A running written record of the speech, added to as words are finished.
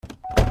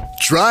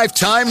Drive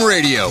Time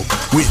Radio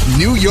with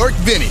New York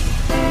Vinny.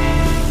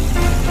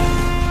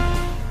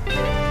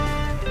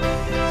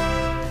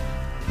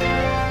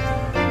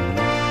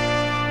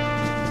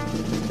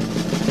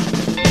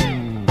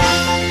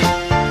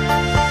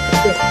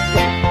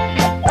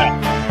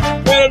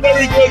 And a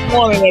very good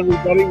morning,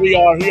 everybody. We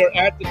are here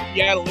at the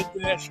Seattle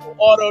International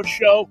Auto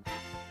Show.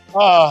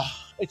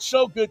 It's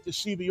so good to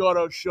see the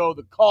auto show,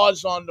 the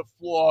cars on the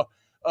floor,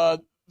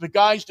 the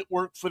guys that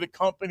work for the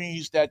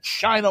companies that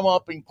shine them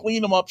up and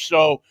clean them up.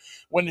 So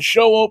when the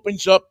show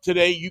opens up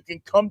today, you can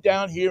come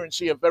down here and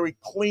see a very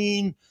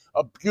clean,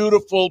 a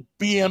beautiful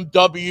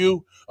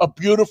BMW, a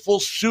beautiful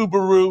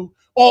Subaru,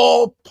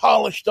 all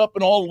polished up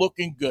and all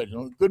looking good.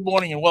 Good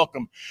morning and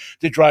welcome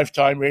to Drive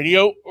Time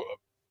Radio.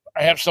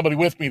 I have somebody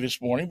with me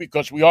this morning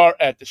because we are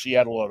at the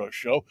Seattle Auto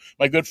Show.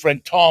 My good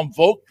friend Tom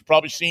Volk. You've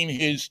probably seen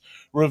his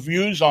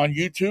reviews on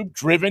YouTube,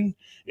 Driven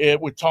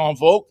with Tom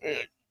Volk.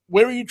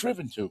 Where are you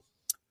driven to?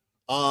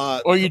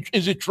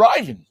 Is it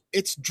driving?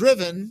 It's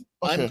driven.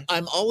 Okay.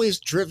 I'm always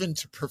driven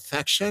to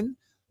perfection.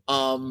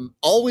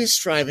 Always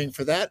striving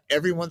for that.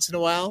 Every once in a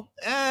while,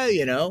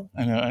 you know.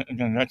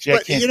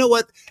 But you know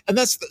what? And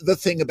that's the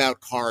thing about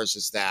cars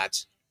is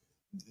that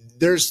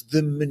there's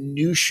the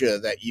minutia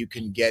that you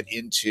can get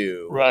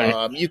into.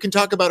 Right. You can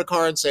talk about a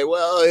car and say,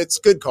 well, it's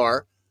a good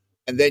car.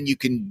 And then you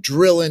can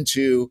drill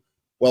into,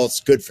 well,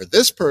 it's good for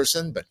this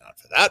person, but not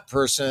for that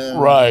person.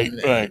 Right.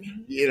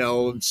 You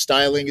know,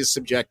 styling is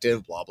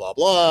subjective, blah, blah,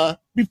 blah.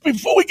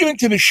 Before we get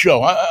into the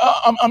show,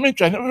 I'm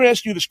interested. I never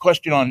asked you this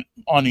question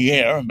on the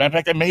air. In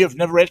fact, I may have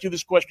never asked you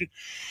this question.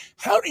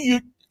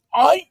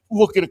 I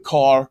look at a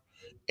car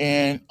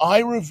and I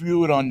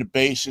review it on the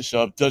basis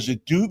of, does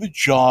it do the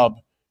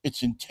job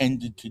it's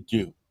intended to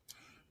do?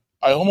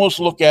 I almost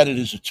look at it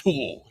as a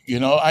tool. You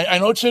know, I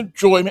know it's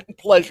enjoyment and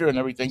pleasure and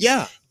everything.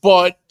 Yeah.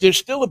 But there's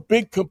still a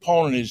big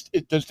component.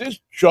 Does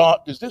this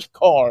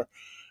car,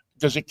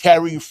 does it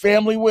carry your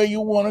family where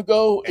you want to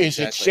go? Exactly. Is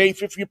it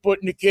safe if you're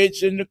putting the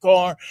kids in the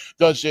car?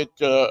 Does it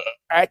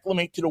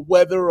acclimate to the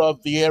weather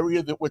of the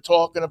area that we're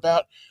talking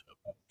about?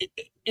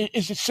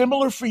 Is it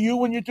similar for you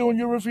when you're doing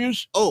your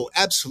reviews? Oh,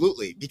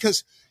 absolutely.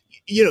 Because,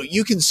 you know,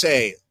 you can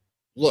say,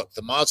 look,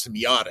 the Mazda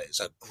Miata is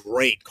a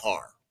great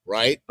car,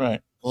 right?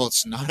 Right. Well,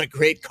 it's not a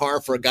great car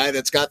for a guy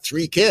that's got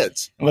 3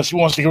 kids. Unless he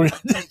wants to get rid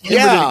of the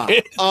kids.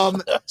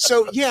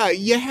 So,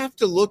 you have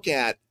to look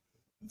at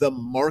the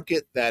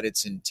market that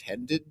it's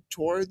intended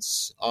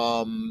towards,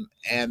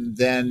 and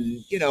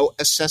then, you know,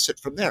 assess it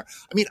from there.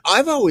 I mean,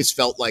 I've always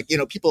felt like, you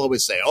know, people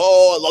always say,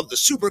 oh, I love the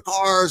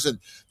supercars and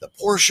the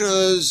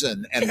Porsches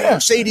and the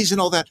Mercedes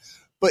and all that.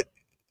 But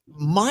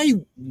my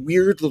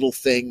weird little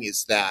thing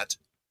is that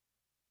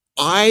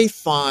I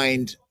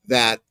find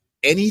that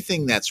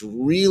anything that's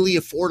really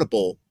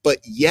affordable, but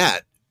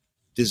yet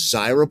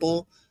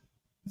desirable,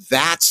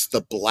 that's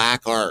the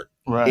black art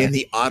in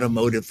the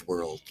automotive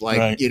world.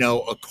 Like, you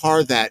know, a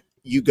car that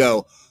you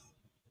go,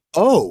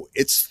 oh,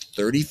 it's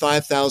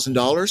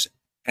 $35,000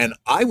 and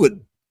I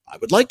would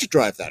like to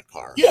drive that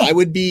car. Yeah. I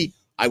would be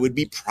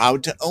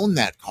proud to own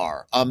that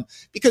car.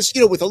 Because,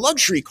 you know, with a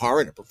luxury car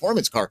and a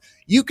performance car,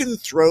 you can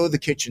throw the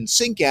kitchen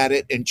sink at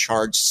it and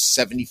charge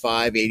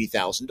 $75,000,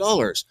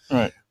 $80,000.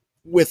 Right.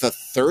 With a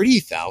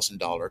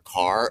 $30,000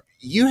 car,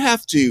 you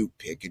have to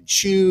pick and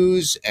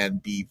choose and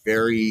be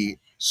very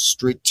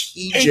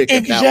strategic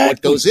about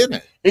what goes in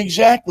it.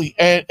 Exactly.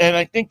 And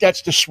I think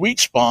that's the sweet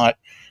spot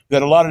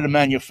that a lot of the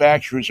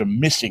manufacturers are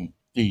missing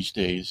these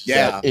days.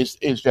 Yeah.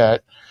 Is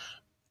that,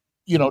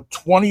 you know,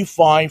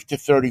 25 to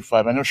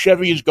 35. I know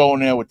Chevy is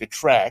going there with the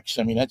Trax.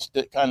 I mean, that's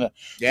the kind of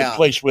the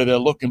place where they're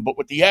looking. But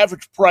with the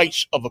average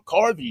price of a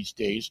car these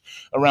days,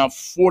 around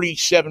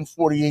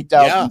 $47,000,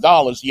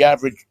 $48,000, the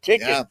average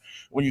ticket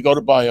when you go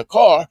to buy a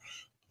car,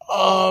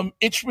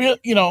 it's real.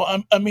 You know,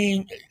 I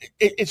mean,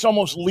 it's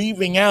almost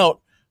leaving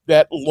out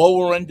that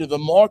lower end of the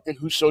market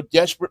who so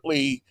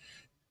desperately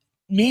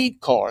need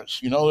cars.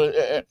 You know,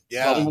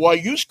 probably why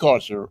used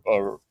cars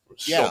are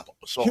so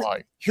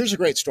high. Here's a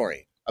great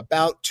story.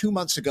 About 2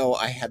 months ago,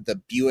 I had the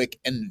Buick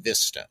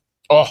Envista.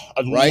 Oh,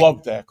 I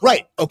love that car.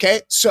 Right. Okay.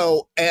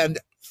 So, and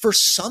for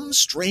some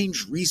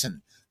strange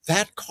reason,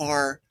 that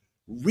car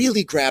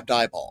really grabbed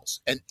eyeballs.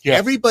 And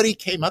everybody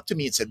came up to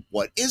me and said,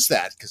 what is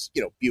that? Because,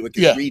 you know, Buick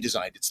has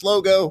redesigned its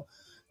logo.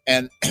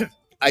 And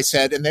I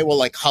said, and they were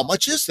like, how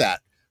much is that?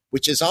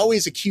 Which is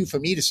always a cue for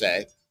me to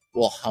say,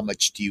 well, how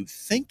much do you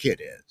think it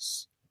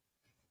is?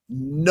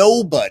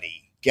 Nobody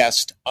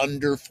guessed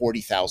under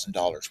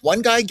 $40,000.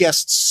 One guy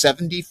guessed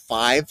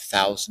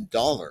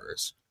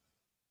 $75,000.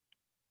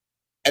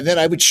 And then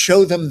I would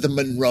show them the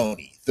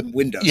Monroney, the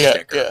window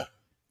sticker. Yeah.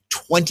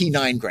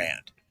 29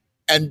 grand.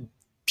 And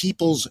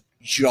people's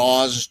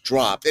jaws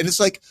dropped. And it's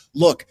like,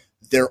 look,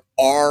 there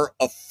are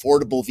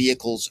affordable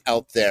vehicles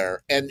out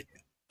there. And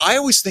I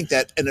always think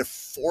that an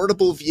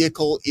affordable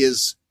vehicle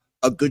is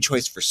a good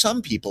choice for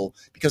some people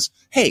because,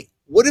 hey,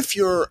 what if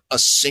you're a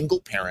single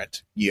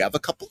parent, you have a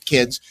couple of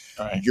kids,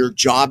 your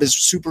job is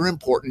super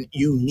important,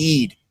 you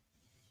need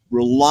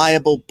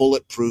reliable,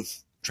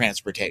 bulletproof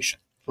transportation.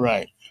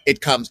 Right.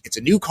 It's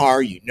a new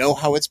car, you know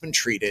how it's been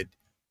treated,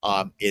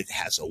 It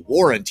has a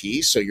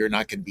warranty, so you're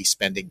not going to be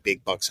spending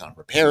big bucks on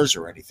repairs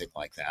or anything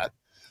like that.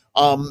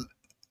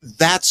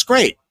 That's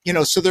great.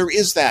 So there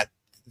is that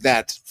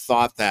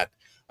thought that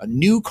a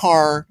new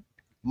car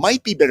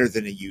might be better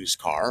than a used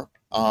car.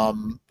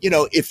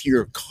 If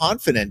you're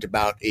confident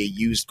about a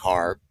used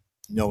car,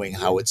 knowing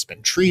how it's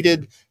been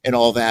treated and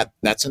all that,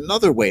 that's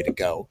another way to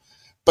go.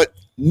 But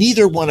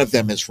neither one of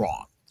them is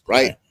wrong,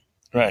 right?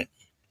 Right.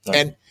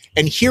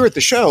 And here at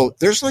the show,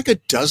 there's like a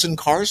dozen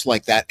cars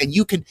like that, and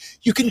you can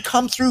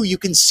come through, you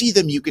can see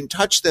them, you can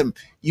touch them,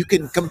 you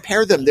can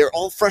compare them. They're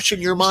all fresh in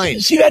your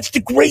mind. See, that's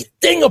the great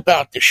thing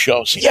about the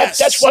show. See, Yes.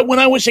 that's why when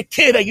I was a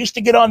kid, I used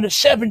to get on the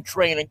 7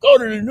 train and go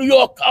to the New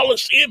York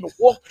Coliseum and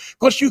walk,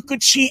 because you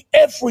could see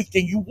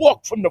everything. You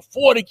walk from the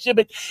Ford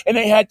exhibit, and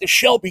they had the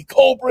Shelby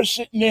Cobra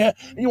sitting there,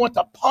 and you went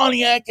to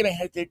Pontiac, and they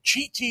had the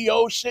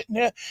GTO sitting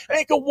there, and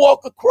you could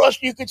walk across,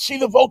 and you could see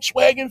the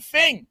Volkswagen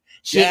thing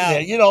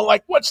sitting there,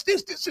 like, what's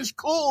this? This is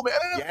cool, man.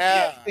 I don't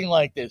see anything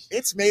like this.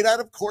 It's made out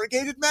of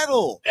corrugated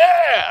metal.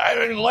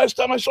 Yeah, the last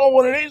time I saw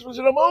one of these was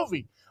in a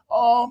movie.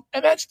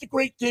 And that's the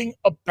great thing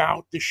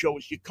about the show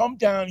is you come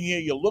down here,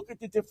 you look at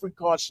the different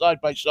cars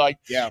side by side,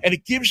 and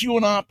it gives you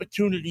an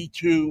opportunity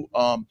to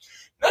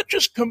not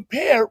just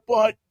compare,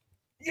 but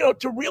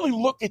to really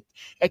look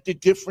at the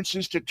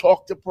differences, to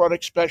talk to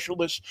product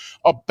specialists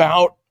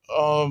about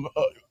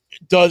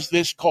does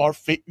this car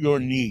fit your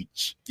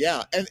needs?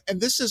 Yeah,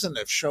 and this isn't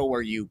a show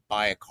where you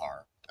buy a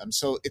car.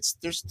 So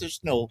there's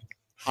no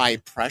high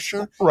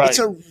pressure. Right.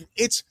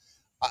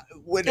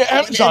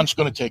 Amazon's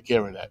going to take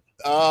care of that.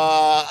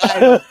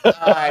 I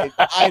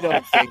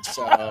don't think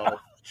so. No.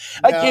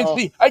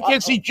 I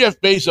can't see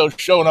Jeff Bezos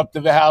showing up to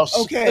the house.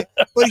 Okay,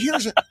 but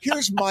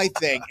here's my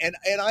thing, and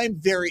I'm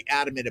very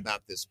adamant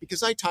about this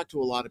because I talk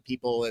to a lot of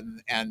people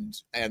and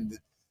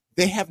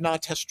they have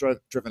not test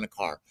driven a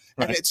car,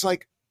 and it's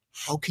like,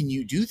 how can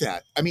you do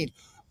that? I mean,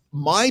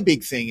 my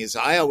big thing is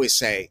I always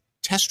say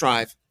test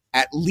drive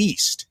at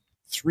least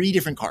 3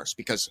 different cars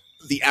because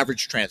the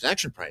average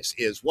transaction price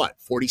is what,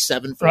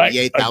 $47,000,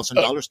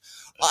 $48,000.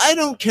 I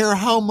don't care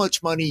how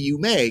much money you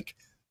make.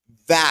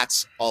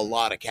 That's a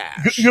lot of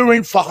cash. You're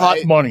in for hot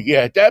money. Yeah,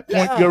 at that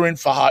point, you're in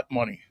for hot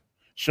money.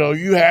 So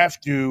you have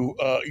to,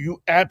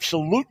 you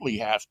absolutely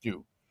have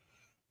to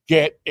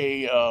get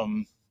a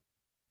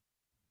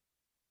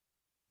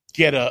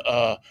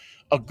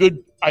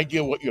good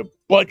idea what your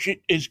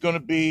budget is going to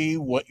be,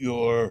 what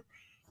your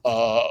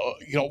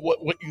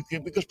what you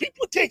can, because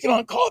people are taking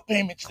on car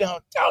payments now,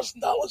 $1,000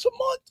 a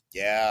month.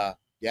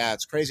 Yeah,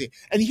 it's crazy.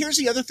 And here's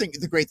the other thing,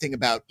 the great thing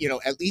about,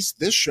 at least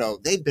this show,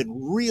 they've been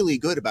really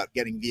good about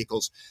getting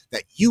vehicles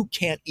that you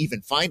can't even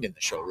find in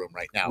the showroom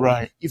right now.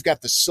 Right. You've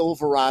got the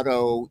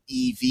Silverado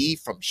EV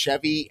from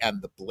Chevy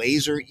and the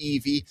Blazer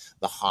EV.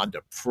 The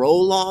Honda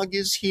Prologue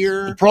is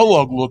here. The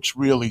Prologue looks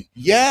really.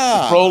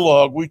 Yeah. The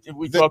Prologue,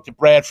 we talked to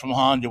Brad from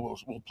Honda. We'll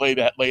play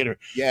that later.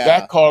 Yeah.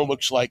 That car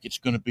looks like it's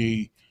going to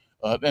be,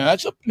 and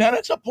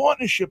that's a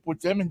partnership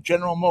with them and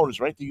General Motors,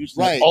 right? They use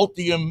the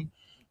Ultium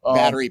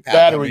battery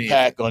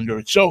pack under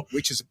it, so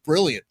which is a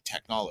brilliant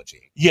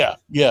technology. Yeah.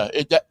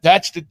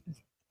 That's the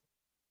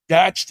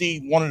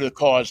one of the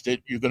cars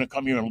that you're going to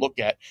come here and look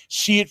at,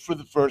 see it for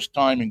the first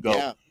time, and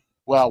go,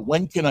 "Wow,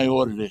 when can I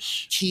order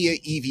this?" Kia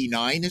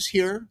EV9 is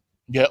here,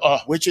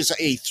 which is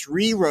a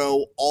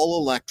 3-row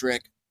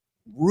all-electric,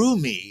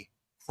 roomy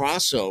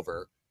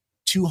crossover.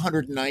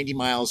 290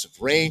 miles of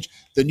range.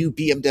 The new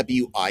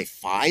BMW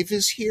i5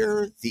 is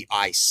here. The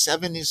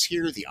i7 is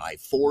here. The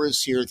i4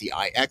 is here. The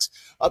iX.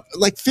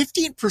 Like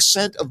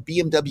 15% of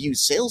BMW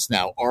sales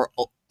now are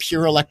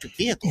pure electric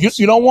vehicles.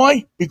 You know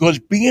why? Because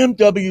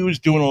BMW is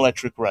doing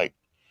electric right.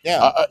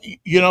 Yeah.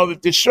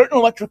 There's certain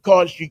electric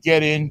cars you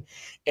get in,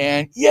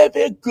 and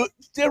they're good.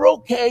 They're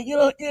okay.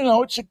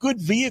 It's a good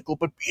vehicle,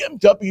 but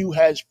BMW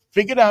has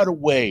figured out a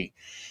way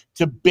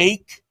to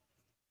bake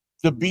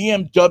the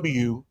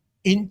BMW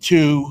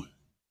into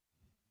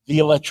the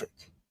electric.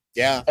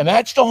 Yeah. And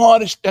that's the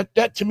hardest.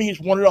 That to me is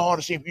one of the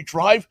hardest things. If you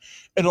drive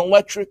an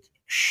electric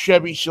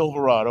Chevy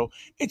Silverado,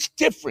 it's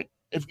different.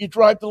 If you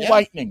drive the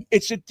Lightning,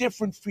 it's a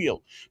different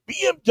feel.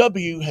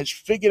 BMW has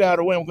figured out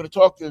a way. I'm going to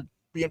talk to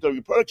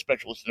BMW product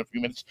specialist in a few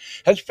minutes.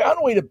 Has found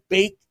a way to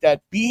bake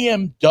that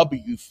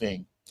BMW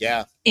thing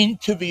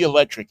into the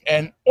electric.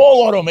 And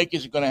all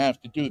automakers are going to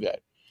have to do that.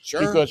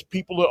 Sure. Because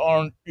people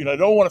aren't,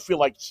 don't want to feel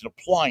like it's an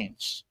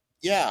appliance.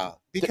 Yeah.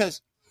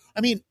 Because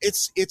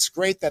it's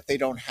great that they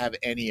don't have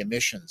any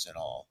emissions at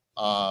all.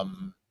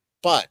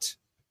 But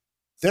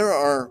there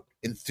are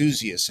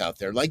enthusiasts out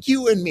there like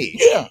you and me.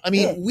 Yeah.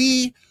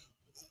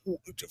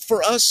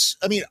 For us,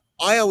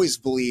 I always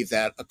believe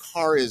that a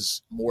car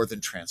is more than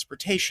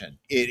transportation.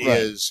 It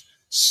is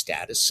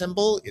status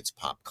symbol, it's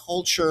pop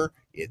culture,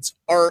 it's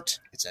art,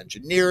 it's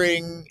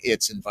engineering,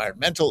 it's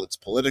environmental, it's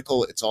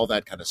political, it's all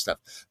that kind of stuff.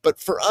 But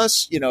for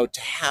us,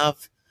 to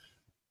have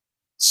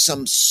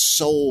some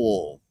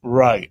soul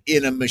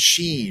in a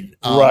machine.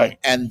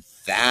 And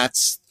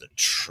that's the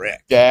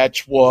trick.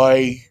 That's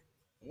why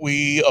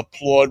we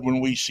applaud when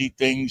we see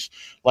things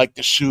like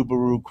the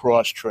Subaru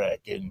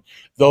Crosstrek and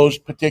those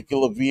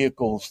particular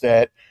vehicles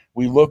that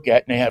we look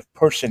at, and they have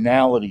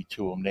personality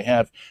to them. They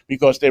have,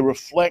 because they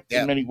reflect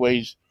in many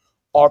ways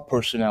our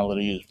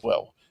personality as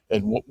well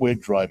and what we're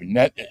driving.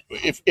 That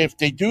if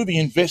they do the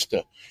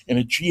Invista in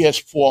a GS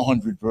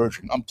 400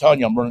 version, I'm telling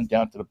you, I'm running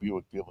down to the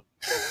Buick dealer.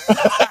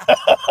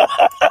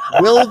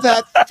 Will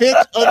that fit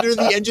under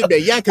the engine bay?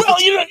 Yeah, well,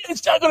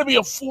 it's not going to be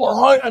a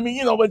 400. I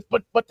mean,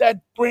 but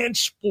that brand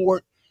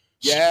sport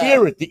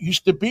spirit that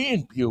used to be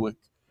in Buick,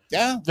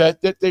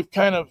 that they've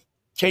kind of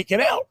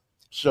taken out.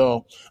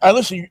 So,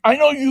 listen, I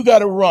know you got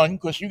to run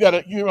because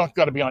you're not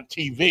got to be on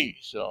TV.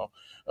 So,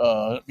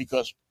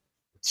 because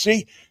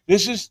see,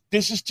 this is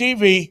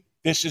TV,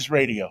 this is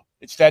radio.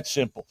 It's that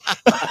simple.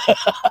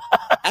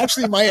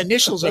 Actually, my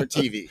initials are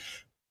TV.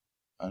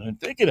 I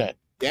didn't think of that.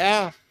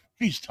 Yeah.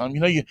 Jeez, Tom,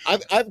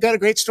 I've got a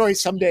great story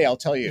someday. I'll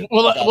tell you.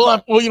 We'll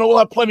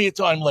have plenty of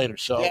time later.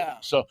 So,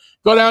 so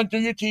go down, do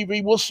your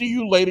TV. We'll see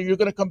you later. You're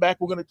going to come back.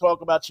 We're going to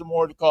talk about some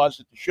more of the cars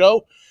at the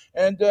show,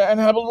 and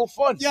have a little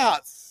fun. Yeah.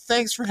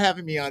 Thanks for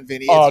having me on,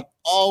 Vinny. It's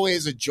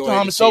always a joy.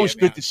 Tom, it's always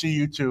good to see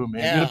you too,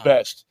 man. Yeah. You're the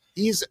best.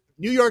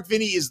 New York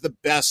Vinny is the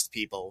best,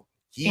 people.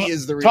 He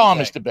is the real Tom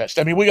thing. Is the best.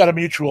 I mean, we got a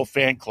mutual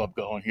fan club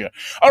going here.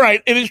 All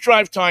right, it is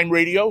Drive Time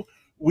Radio.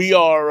 We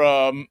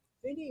are.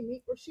 Vinny,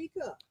 meet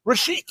Rashika.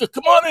 Rashika,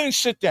 come on in and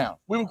sit down.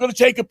 We were going to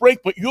take a break,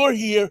 but you're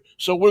here,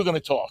 so we're going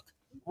to talk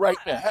right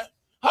now.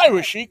 Hi,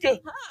 Rashika.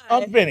 Hi.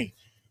 I'm Vinny.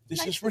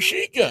 This is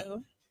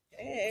Rashika.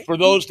 Hey. For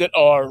those that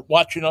are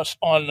watching us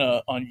on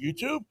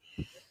YouTube,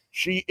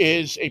 she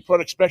is a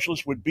product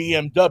specialist with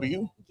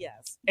BMW.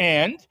 Yes.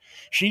 And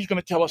she's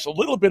going to tell us a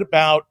little bit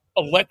about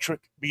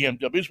electric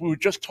BMWs. We were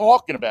just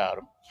talking about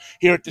them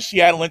here at the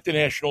Seattle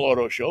International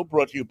Auto Show,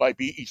 brought to you by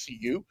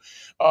BECU.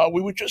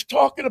 We were just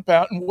talking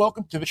about, and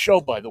welcome to the show,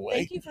 by the way.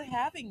 Thank you for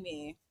having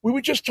me. We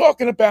were just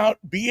talking about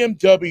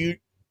BMW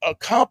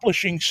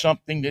accomplishing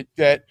something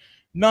that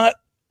not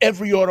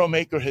every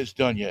automaker has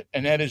done yet,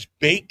 and that is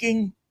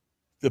baking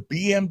the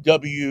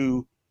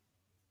BMW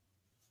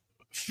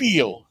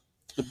feel,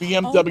 the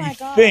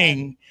BMW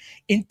thing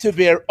into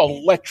their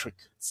electric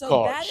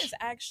cars. That is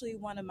actually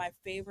one of my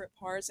favorite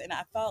parts, and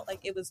I felt like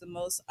it was the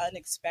most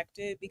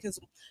unexpected because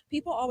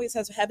people always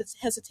have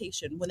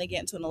hesitation when they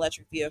get into an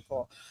electric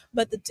vehicle.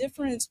 But the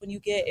difference when you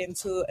get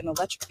into an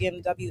electric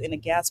BMW and a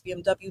gas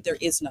BMW, there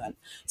is none.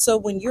 So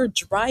when you're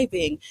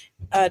driving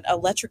an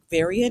electric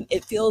variant,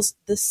 it feels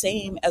the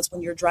same as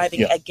when you're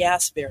driving a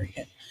gas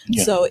variant.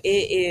 Yeah. So it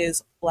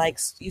is like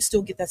you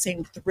still get that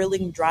same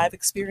thrilling drive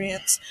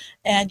experience,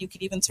 and you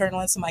can even turn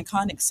on some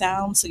iconic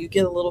sounds so you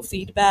get a little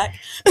feedback.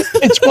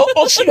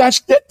 See,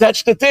 that's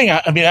the thing.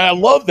 I mean, I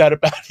love that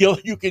about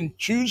you can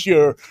choose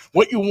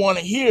what you want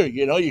to hear.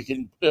 You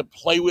can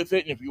play with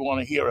it, and if you want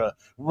to hear a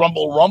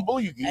rumble,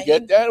 you can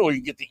get that, or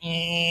you get the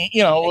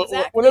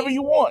exactly. Whatever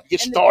you want.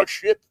 Get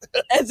Starship.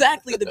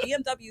 Exactly. The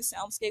BMW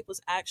soundscape was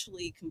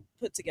actually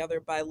put together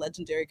by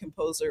legendary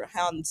composer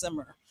Hans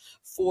Zimmer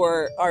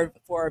for our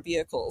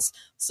vehicles.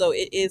 So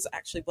it is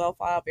actually well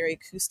thought out, very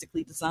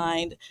acoustically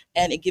designed,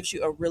 and it gives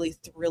you a really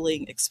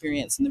thrilling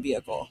experience in the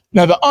vehicle.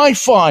 Now, the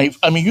i5,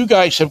 I mean, you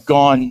guys have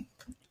gone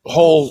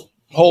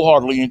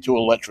wholeheartedly into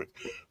electric.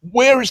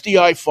 Where is the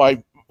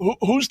i5?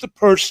 Who's the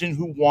person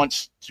who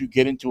wants to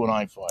get into an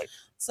i5?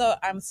 So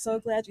I'm so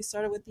glad you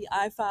started with the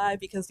i5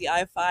 because the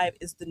i5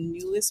 is the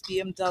newest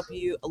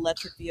BMW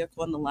electric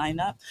vehicle in the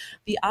lineup.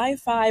 The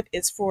i5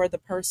 is for the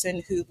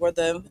person where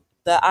the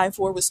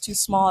i4 was too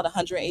small at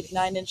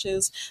 189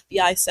 inches. The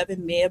i7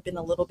 may have been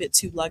a little bit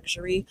too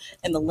luxury,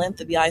 and the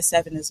length of the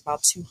i7 is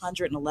about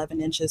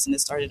 211 inches, and it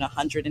started at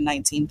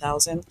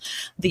 119,000.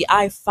 The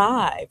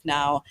i5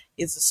 now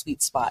is the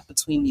sweet spot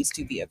between these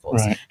two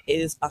vehicles. Right. It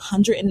is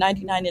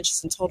 199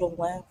 inches in total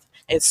length.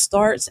 It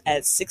starts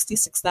at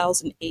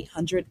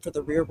 $66,800 for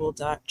the rear-wheel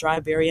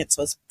drive variant,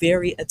 so it's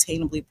very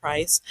attainably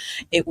priced.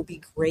 It will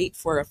be great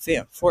for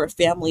a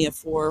family of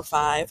 4 or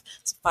 5.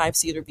 It's a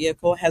 5-seater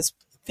vehicle. It has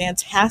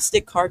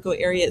fantastic cargo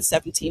area at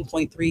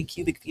 17.3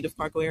 cubic feet of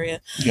cargo area.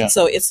 Yeah.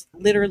 So it's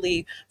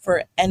literally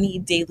for any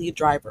daily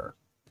driver.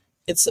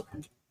 It's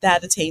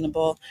that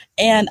attainable.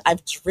 And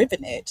I've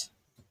driven it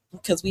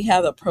because we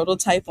have a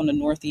prototype on the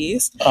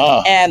Northeast,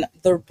 and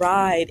the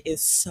ride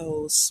is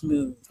so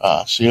smooth.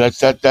 See, that's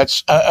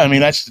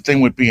the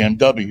thing with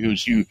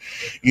BMWs.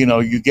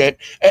 You get.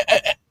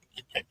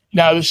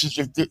 Now, this is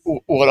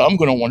what I'm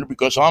going to wonder,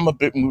 because I'm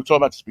we were talking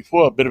about this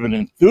before, a bit of an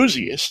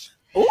enthusiast.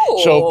 Ooh.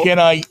 So can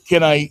I,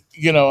 I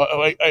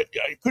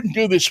couldn't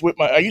do this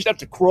I used to have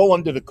to crawl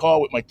under the car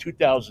with my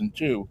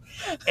 2002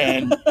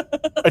 and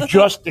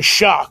adjust the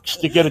shocks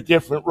to get a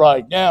different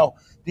ride. Now,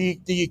 do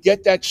you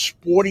get that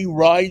sporty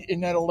ride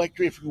in that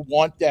electric if you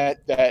want that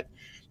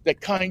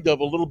kind of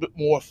a little bit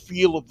more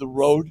feel of the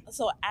road?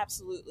 So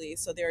absolutely.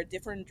 So there are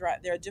different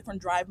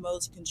drive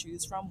modes you can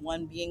choose from.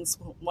 One being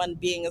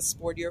a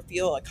sportier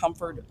feel, a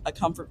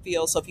comfort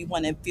feel. So if you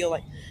want to feel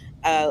like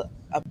a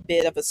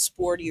bit of a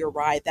sportier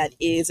ride, that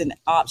is an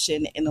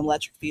option in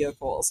electric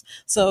vehicles.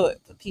 So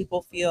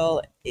people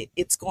feel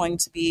it's going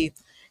to be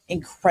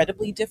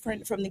incredibly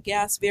different from the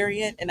gas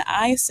variant. And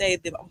I say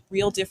the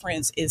real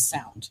difference is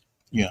sound.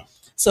 Yeah.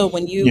 So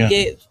when you Yeah.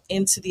 get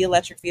into the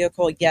electric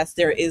vehicle, yes,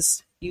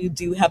 you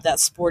do have that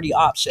sporty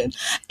option.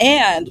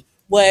 And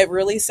what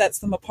really sets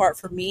them apart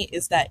for me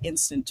is that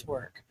instant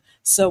torque.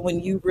 So when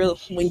you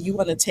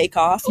want to take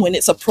off, when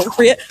it's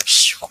appropriate,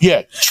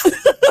 Yeah.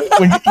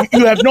 When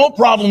you have no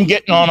problem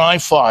getting on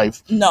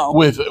I-5 no,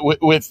 with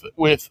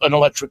an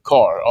electric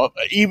car.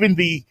 Even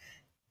the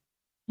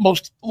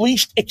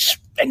least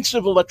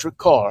expensive electric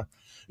car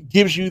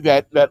gives you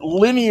that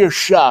linear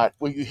shot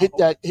where you hit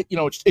that, it's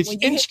When you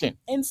hit instant.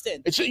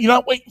 instant. It's, you're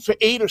not waiting for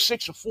 8 or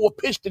 6 or 4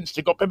 pistons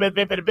to go.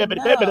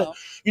 No.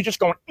 You're just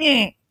going.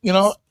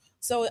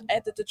 So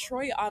at the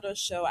Detroit Auto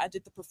Show, I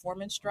did the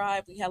performance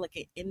drive. We had like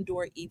an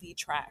indoor EV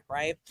track,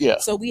 right? Yeah.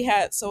 So we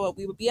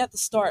would be at the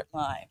start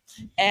line,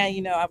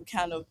 and I would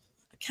kind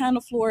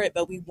of floor it,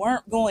 but we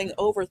weren't going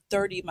over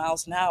 30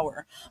 miles an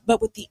hour.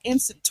 But with the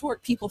instant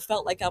torque, people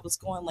felt like I was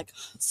going like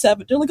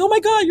 7. They're like, "Oh my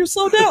God, you're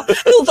slowed down."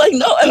 I was like,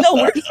 "No,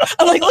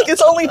 I'm like, look,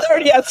 it's only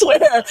 30, I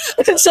swear."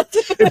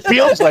 It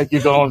feels like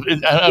you're going.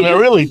 I mean, it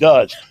really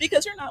does.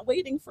 Because you're not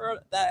waiting for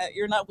that.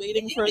 You're not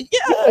waiting for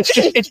It's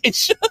just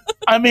it's.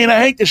 I mean, I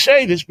hate to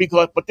say this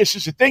but this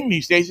is the thing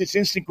these days. It's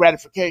instant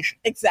gratification.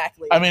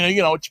 Exactly. I mean,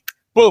 it's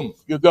boom,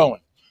 you're going.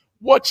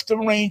 What's the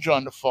range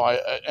on the Fire?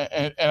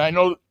 And I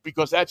know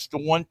because that's the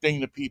one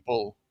thing that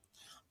people.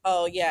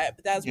 Oh, yeah,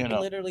 but that's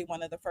literally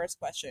one of the first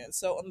questions.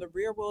 So on the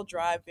rear-wheel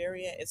drive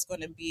variant, it's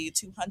going to be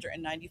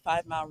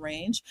 295-mile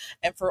range,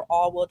 and for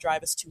all-wheel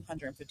drive, it's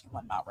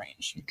 251-mile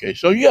range. Okay,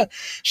 so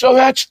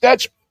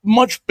that's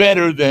much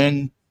better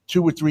than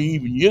 2 or 3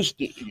 even years,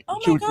 2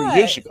 or 3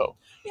 years ago.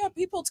 Yeah,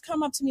 people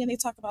come up to me and they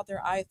talk about their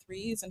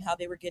i3s and how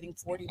they were getting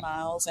 40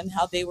 miles and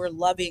how they were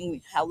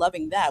loving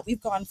that.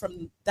 We've gone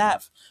from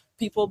that,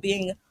 people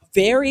being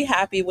very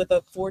happy with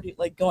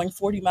going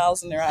 40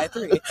 miles in their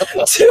i3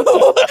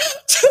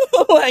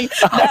 to like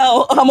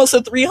now almost a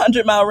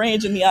 300-mile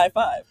range in the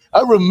i5. I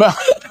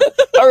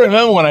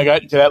remember when I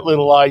got into that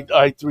little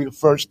i3 the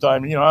first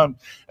time.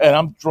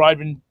 I'm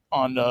driving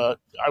on.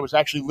 I was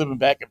actually living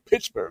back in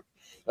Pittsburgh.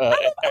 I'm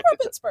from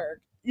Pittsburgh.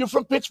 You're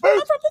from Pittsburgh?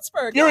 I'm from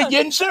Pittsburgh. You're yeah.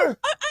 a Yinzer?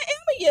 I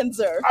am a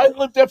Yinzer. I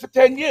lived there for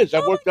 10 years. I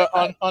worked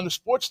on the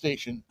sports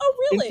station. Oh,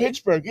 really? In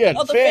Pittsburgh, yeah.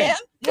 Oh, the fan?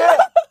 Yeah.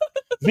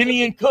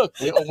 Vinny and Cook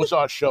was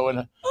our show.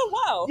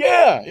 Oh, wow.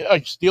 Yeah. Are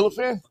you still a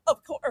fan?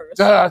 Of course.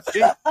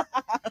 See?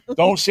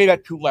 Don't say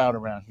that too loud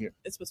around here.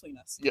 It's between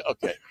us. Yeah,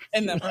 okay.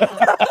 And then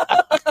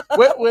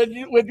Where'd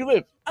you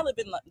live? I live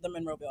in the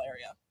Monroeville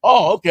area.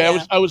 Oh, okay.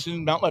 Yeah. I was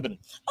in Mount Lebanon.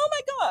 Oh, my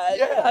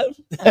God.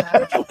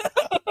 Yeah.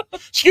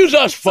 Excuse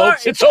us,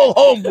 folks. Sorry. It's all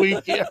home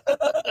week here.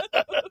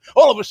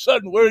 All of a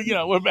sudden, we're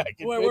back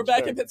in Pittsburgh. We're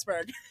back in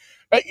Pittsburgh.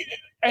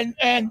 And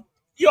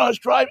I was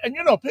driving,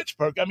 and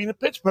Pittsburgh. I mean,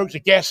 Pittsburgh's a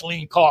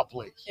gasoline car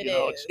place.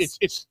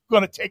 It's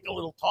going to take a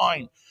little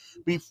time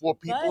before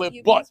people live.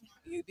 But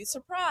you'd be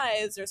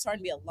surprised. There's starting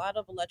to be a lot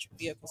of electric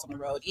vehicles on the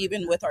road,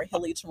 even with our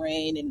hilly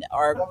terrain and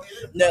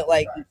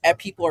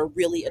people are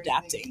really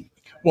adapting.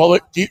 Well,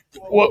 the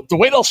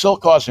way they'll sell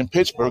cars in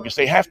Pittsburgh is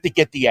they have to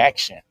get the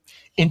accent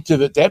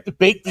they have to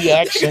bake the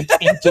accent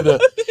into the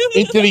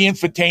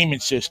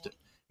infotainment system.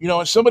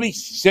 And somebody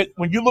said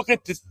when you look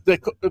at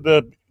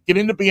the get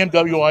into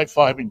BMW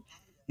i5 and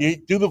you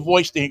do the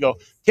voice thing, you go,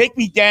 "Take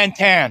me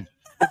downtown."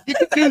 If you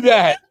can do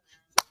that,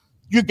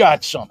 you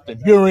got something.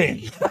 You're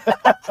in.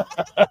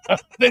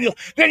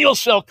 then you'll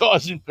sell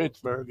cars in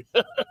Pittsburgh.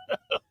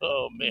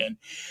 Oh man,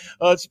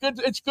 it's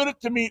good. It's good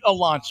to meet a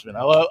Lanceman.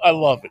 I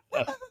love it.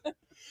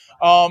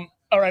 All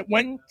right,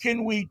 when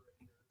can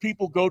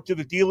people go to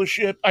the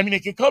dealership? I mean, they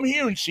can come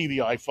here and see the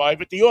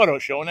i5 at the auto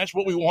show, and that's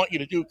what we want you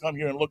to do. Come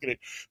here and look at it.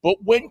 But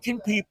when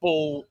can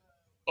people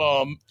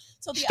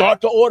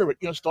start to order it?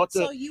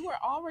 So you were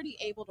already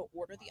able to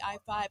order the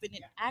i5, and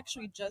it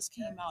actually just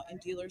came out in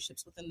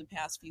dealerships within the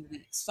past few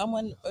weeks.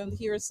 Someone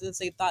here says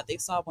they thought they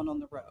saw one on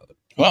the road.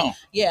 Wow.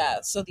 Yeah.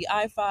 So the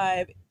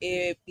i5,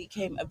 it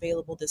became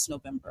available this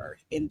November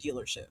in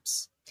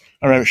dealerships.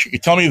 All right, you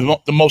tell me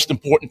the most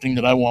important thing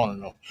that I want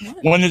to know.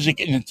 What? When is it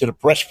getting into the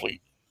press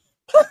fleet?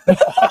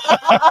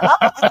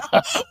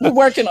 We're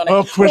working on it.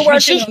 Well,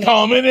 Christmas is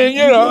coming, and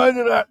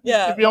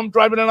yeah. If I'm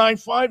driving an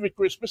i5 at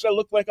Christmas, I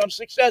look like I'm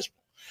successful.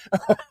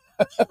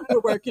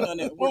 We're working on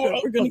it.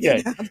 We're going to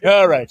get it.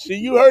 All right. So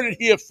you heard it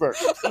here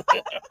first.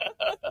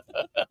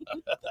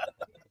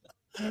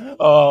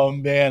 Oh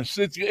man,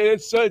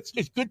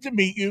 it's good to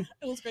meet you.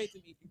 It was great to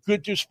meet you.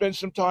 Good to spend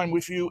some time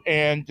with you.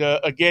 And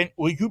again,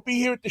 will you be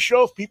here at the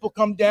show if people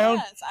come down?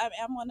 Yes, I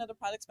am one of the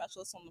product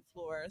specialists on the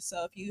floor.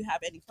 So if you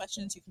have any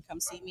questions, you can come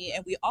see me.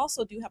 And we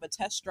also do have a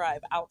test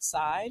drive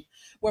outside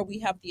where we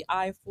have the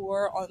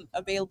i4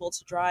 available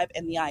to drive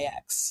and the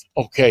iX.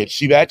 Okay,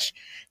 see that's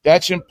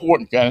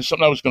important, guys.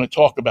 Something I was going to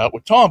talk about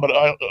with Tom, but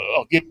I'll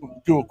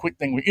do a quick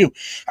thing with you.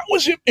 How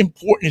was it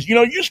important?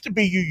 It used to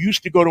be you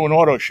used to go to an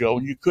auto show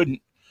and you couldn't.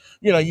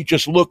 You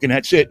just look and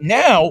that's it.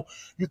 Now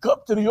you come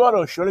to the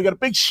auto show, they got a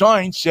big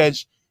sign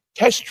says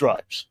test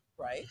drives.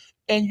 Right.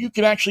 And you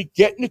can actually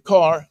get in the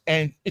car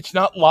and it's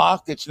not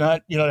locked. It's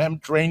not, they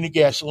haven't drained the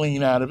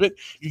gasoline out of it.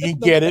 You can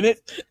get in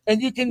it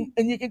and you can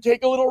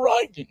take a little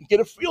ride and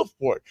get a feel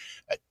for it.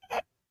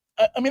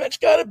 I mean, that's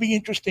got to be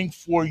interesting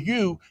for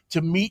you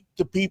to meet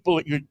the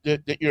people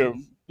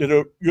that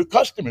are your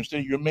customers, that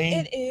are your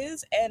main. It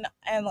is, and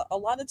a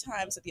lot of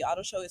times at the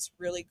auto show, it's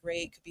really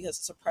great because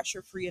it's a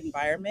pressure-free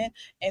environment,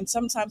 and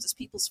sometimes it's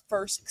people's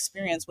first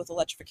experience with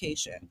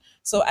electrification.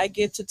 So I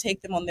get to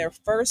take them on their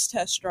first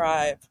test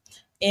drive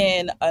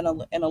in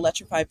an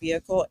electrified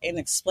vehicle and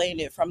explain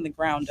it from the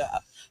ground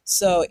up.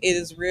 So it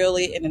is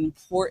really an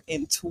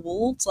important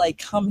tool to like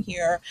come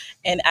here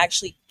and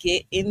actually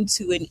get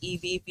into an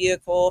EV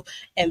vehicle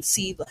and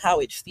see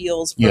how it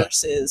feels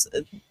versus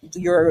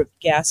your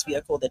gas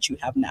vehicle that you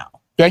have now.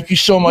 Thank you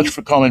so much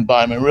for coming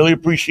by, man. Really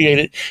appreciate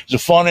it. It's a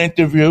fun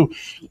interview.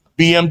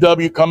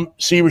 BMW, come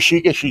see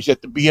Rashika. She's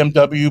at the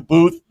BMW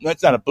booth.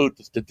 That's not a booth,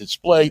 it's the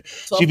display.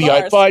 See the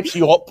i5,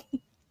 see all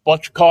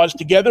bunch of cars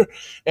together,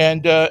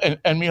 and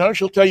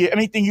she'll tell you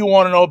anything you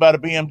want to know about a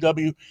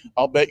BMW.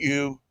 I'll bet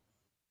you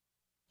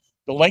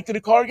the length of the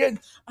car again?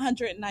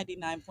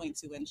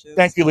 199.2 inches.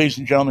 Thank you, ladies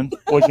and gentlemen,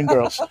 boys and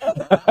girls.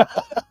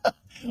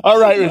 All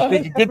right,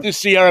 Rashika, good to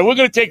see you. All right, we're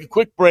going to take a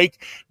quick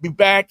break. Be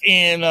back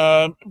in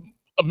a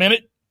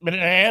minute and a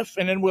half,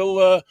 and then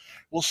we'll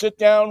sit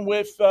down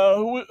with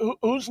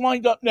who's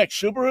lined up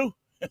next. Subaru?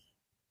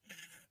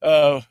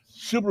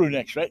 Subaru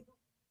next, right?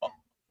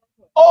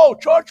 Oh,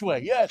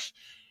 Chargeway, yes.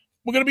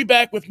 We're going to be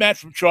back with Matt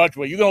from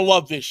Chargeway. You're going to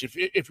love this.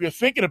 If you're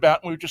thinking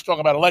about, we were just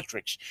talking about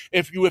electrics.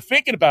 If you were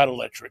thinking about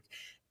electric,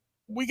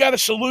 we got a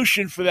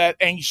solution for that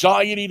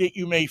anxiety that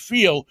you may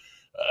feel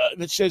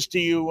that says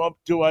to you,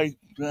 hey,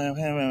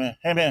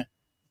 man,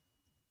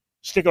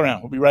 stick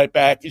around. We'll be right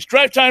back. It's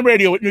Drive Time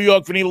Radio with New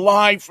York Vinny,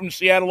 live from the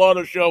Seattle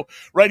Auto Show,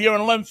 right here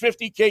on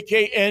 1150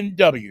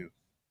 KKNW.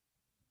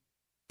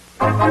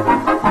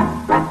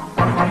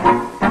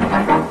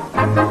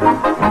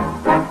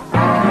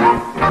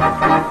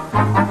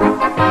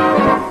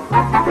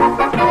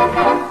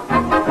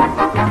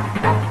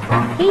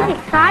 He's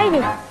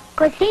excited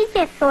because he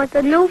just saw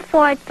the new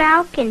Ford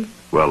Falcon.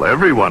 Well,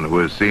 everyone who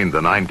has seen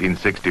the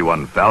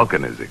 1961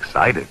 Falcon is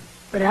excited.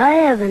 But I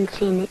haven't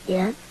seen it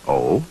yet.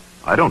 Oh,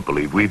 I don't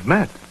believe we've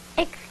met.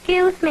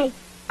 Excuse me.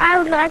 I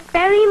would like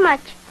very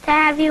much to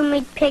have you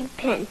meet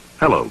Pigpen.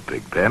 Hello,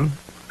 Pigpen.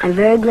 I'm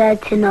very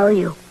glad to know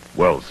you.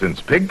 Well,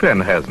 since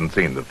Pigpen hasn't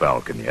seen the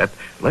Falcon yet,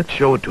 let's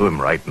show it to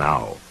him right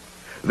now.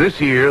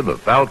 This year, the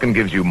Falcon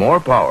gives you more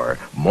power,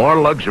 more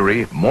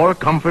luxury, more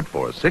comfort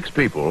for 6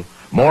 people,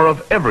 more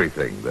of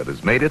everything that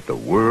has made it the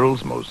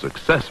world's most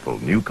successful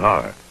new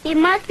car. It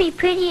must be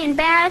pretty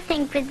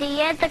embarrassing for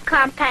the other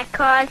compact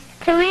cars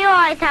to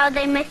realize how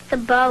they missed the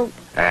boat.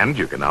 And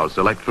you can now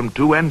select from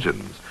 2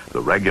 engines.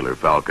 The regular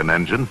Falcon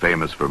engine,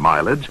 famous for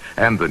mileage,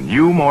 and the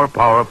new, more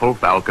powerful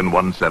Falcon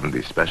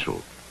 170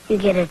 Special. You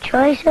get a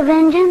choice of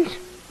engines?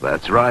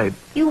 That's right.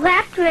 You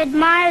have to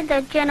admire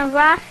the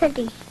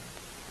generosity.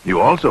 You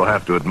also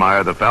have to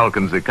admire the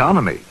Falcon's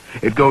economy.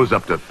 It goes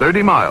up to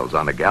 30 miles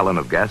on a gallon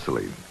of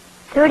gasoline.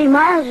 30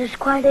 miles is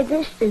quite a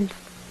distance,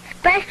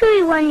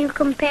 especially when you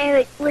compare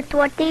it with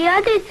what the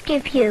others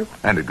give you.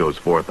 And it goes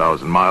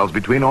 4,000 miles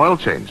between oil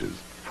changes.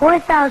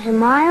 4,000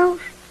 miles?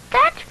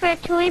 That's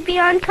virtually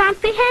beyond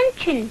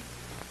comprehension.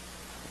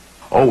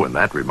 Oh, and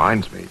that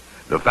reminds me.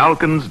 The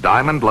Falcon's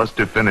diamond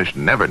luster finish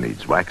never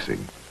needs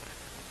waxing.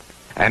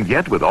 And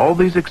yet, with all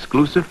these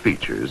exclusive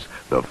features,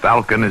 the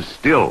Falcon is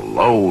still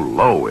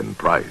low in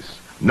price.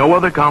 No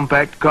other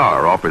compact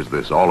car offers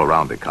this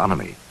all-around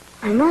economy.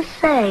 I must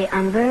say,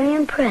 I'm very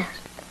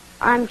impressed.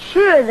 I'm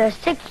sure the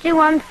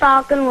 61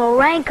 Falcon will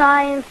rank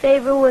high in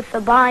favor with the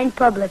buying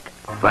public.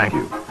 Thank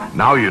you.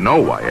 Now you know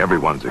why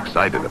everyone's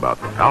excited about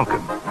the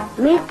Falcon.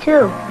 Me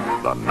too.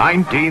 The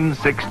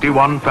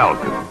 1961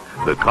 Falcon,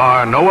 the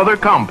car no other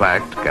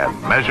compact can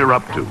measure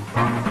up to.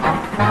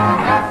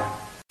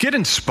 Get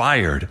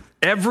inspired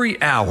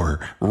every hour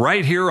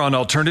right here on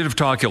Alternative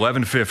Talk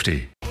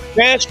 1150.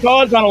 Fast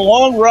cars on a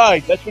long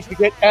ride. That's what you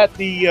get at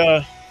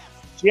the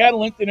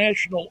Seattle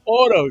International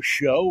Auto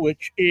Show,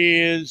 which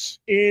is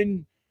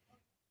in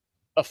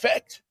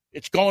effect.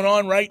 It's going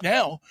on right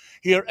now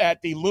here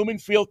at the Lumen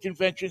Field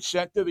Convention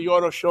Center. The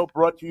auto show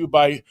brought to you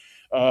by,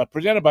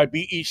 presented by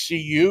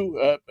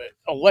BECU.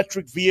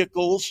 Electric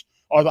vehicles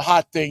are the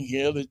hot thing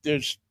here.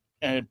 There's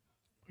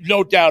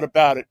no doubt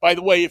about it. By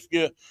the way, if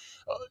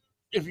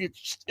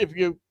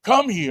you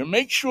come here,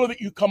 make sure that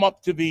you come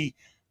up to the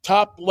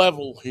top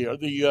level here,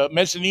 the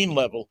mezzanine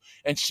level,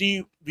 and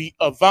see the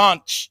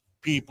Avance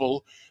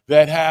people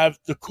that have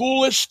the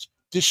coolest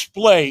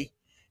display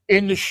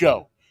in the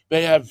show.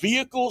 They have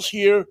vehicles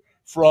here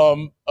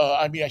from,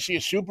 I see a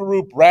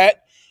Subaru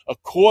Brat, a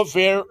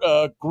Corvair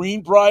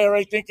Greenbrier,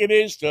 I think it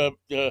is,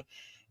 the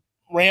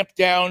ramp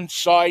down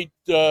side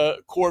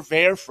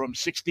Corvair from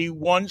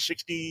 61,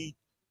 62,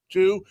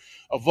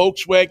 a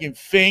Volkswagen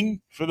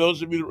Thing, for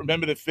those of you that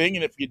remember the Thing,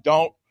 and if you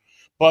don't.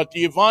 But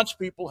the Avance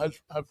people have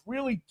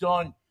really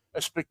done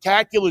a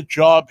spectacular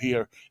job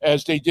here,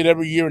 as they did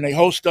every year, and they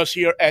host us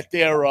here at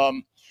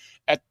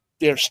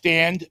their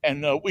stand,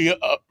 and we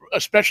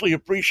especially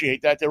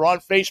appreciate that. They're on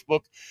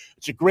Facebook.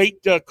 It's a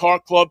great car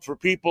club for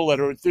people that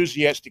are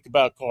enthusiastic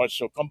about cars.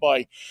 So come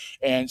by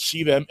and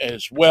see them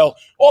as well.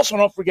 Also,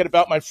 don't forget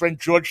about my friend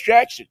George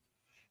Jackson,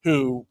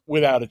 who,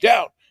 without a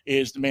doubt,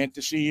 is the man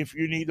to see if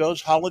you need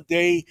those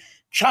holiday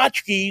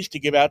tchotchkes to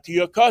give out to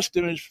your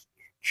customers.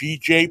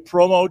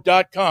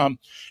 GJpromo.com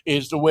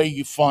is the way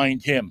you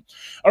find him.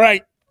 All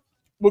right,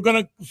 we're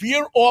going to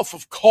veer off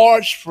of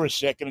cars for a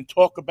second and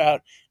talk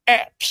about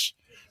apps,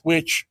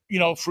 which,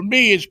 for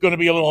me is going to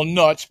be a little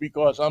nuts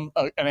because I'm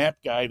an app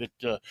guy.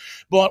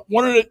 But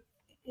one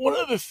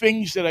of the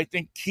things that I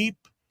think keep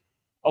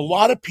a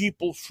lot of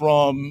people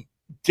from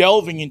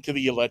delving into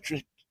the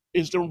electric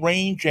is the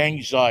range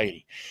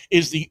anxiety,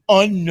 is the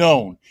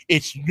unknown.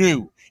 It's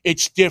new.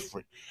 It's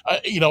different.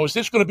 Is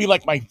this going to be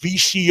like my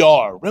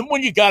VCR? Remember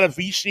when you got a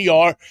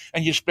VCR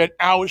and you spent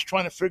hours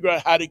trying to figure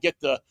out how to get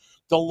the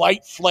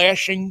light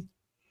flashing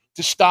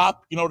to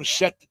stop, to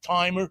set the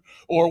timer?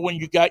 Or when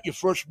you got your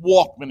first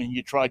Walkman and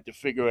you tried to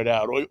figure it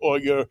out, or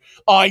your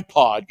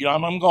iPod?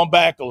 I'm going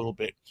back a little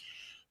bit.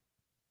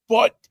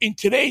 But in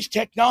today's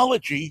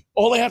technology,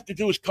 all they have to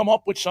do is come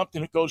up with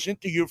something that goes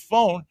into your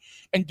phone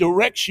and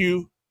directs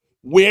you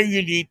where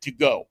you need to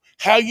go,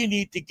 how you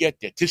need to get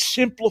there, to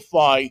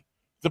simplify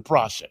the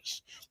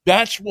process.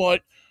 That's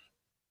what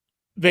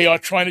they are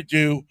trying to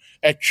do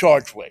at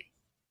ChargeWay.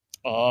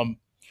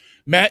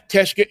 Matt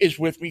Teska is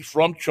with me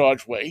from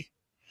ChargeWay.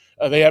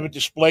 They have a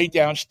display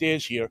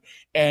downstairs here.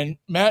 And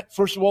Matt,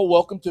 first of all,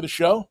 welcome to the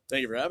show.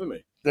 Thank you for having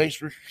me. Thanks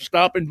for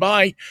stopping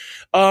by.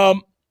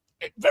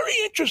 Very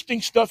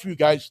interesting stuff you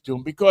guys are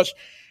doing, because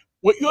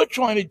what you're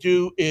trying to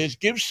do is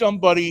give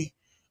somebody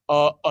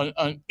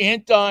an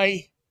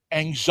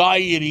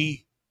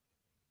anti-anxiety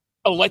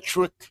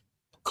electric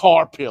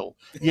car pill.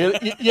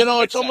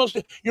 It's almost,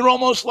 you're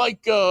almost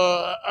like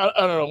I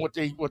don't know what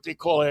they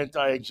call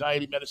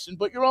anti-anxiety medicine,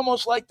 but you're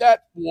almost like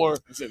that for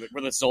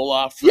the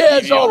Zoloft.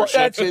 Zoloft.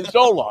 That's it,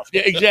 Zoloft.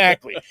 Yeah,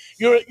 exactly.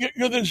 You're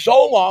the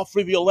Zoloft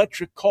for the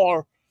electric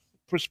car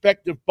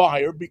prospective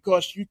buyer,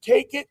 because you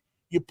take it,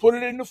 you put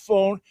it in the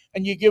phone,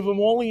 and you give them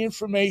all the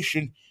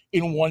information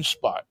in one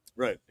spot.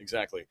 Right,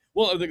 exactly.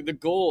 Well, the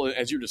goal,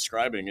 as you're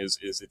describing, is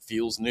it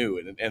feels new,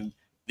 and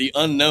the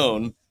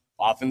unknown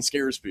often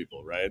scares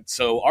people, right?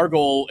 So our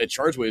goal at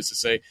ChargeWay is to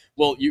say,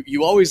 well,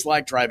 you always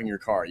like driving your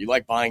car. You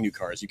like buying new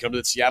cars. You come to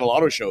the Seattle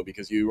Auto Show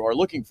because you are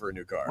looking for a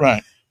new car.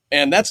 Right.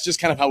 And that's just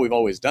kind of how we've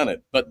always done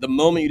it. But the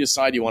moment you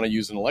decide you want to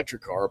use an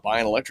electric car or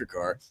buy an electric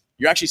car,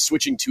 you're actually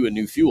switching to a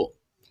new fuel.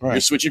 Right.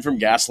 You're switching from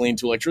gasoline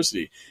to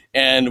electricity.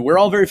 And we're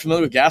all very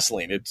familiar with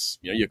gasoline. It's,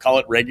 you call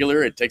it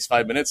regular, it takes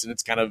 5 minutes, and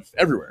it's kind of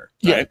everywhere.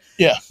 Right?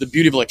 Yeah. The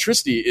beauty of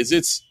electricity is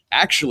it's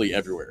actually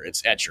everywhere.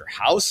 It's at your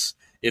house.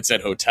 It's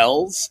at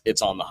hotels.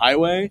 It's on the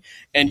highway.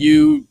 And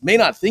you may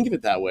not think of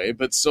it that way,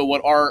 but so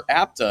what our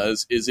app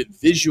does is it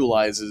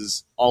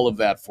visualizes all of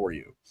that for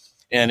you.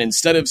 And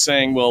instead of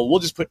saying, well,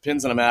 we'll just put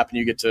pins on a map and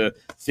you get to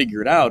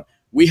figure it out,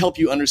 we help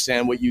you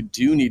understand what you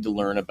do need to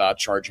learn about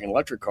charging an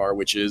electric car,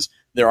 which is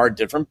there are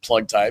different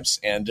plug types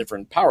and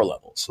different power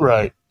levels.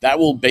 Right. That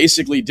will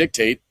basically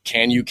dictate,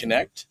 can you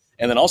connect?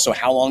 And then also,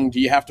 how long do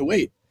you have to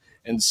wait?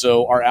 And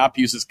so our app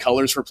uses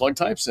colors for plug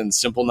types and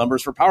simple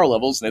numbers for power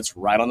levels, and it's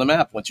right on the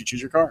map once you choose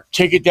your car.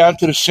 Take it down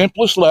to the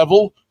simplest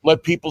level,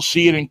 let people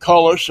see it in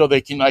color so they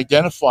can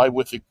identify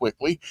with it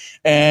quickly,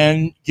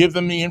 and give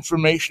them the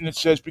information that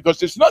says, because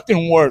there's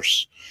nothing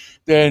worse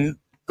than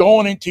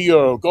going onto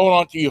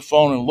your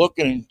phone and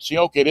looking and see,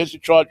 okay, there's a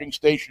charging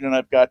station and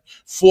I've got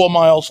 4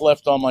 miles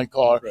left on my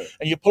car. Right.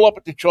 And you pull up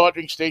at the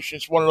charging station.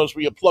 It's one of those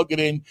where you plug it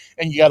in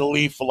and you got to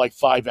leave for like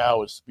 5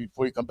 hours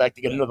before you come back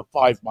to get another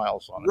 5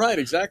 miles on it. Right,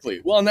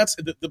 exactly. Well, and that's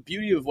the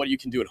beauty of what you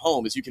can do at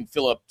home is you can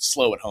fill up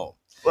slow at home.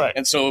 Right.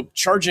 And so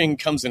charging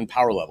comes in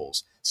power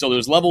levels. So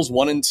there's levels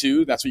 1 and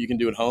 2. That's what you can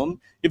do at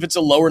home. If it's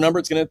a lower number,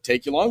 it's going to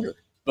take you longer.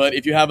 But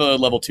if you have a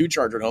level 2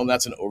 charger at home,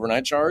 that's an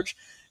overnight charge.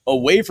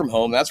 Away from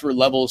home, that's where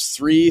levels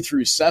 3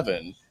 through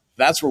 7,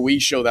 that's where we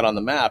show that on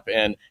the map.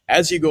 And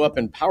as you go up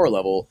in power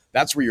level,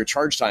 that's where your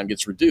charge time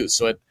gets reduced.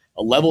 So at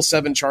a level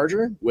 7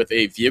 charger with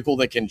a vehicle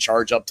that can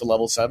charge up to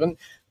level 7,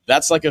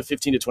 that's like a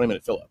 15 to 20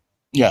 minute fill up.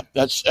 Yeah,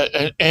 that's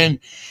and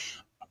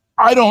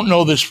I don't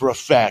know this for a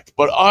fact,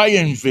 but I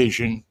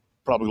envision,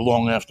 probably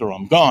long after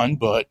I'm gone,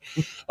 but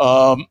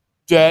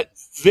that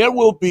there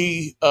will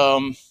be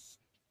there's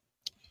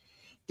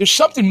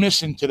something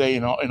missing today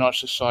in our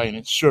society, and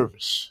it's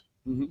service.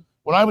 Mm-hmm.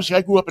 When I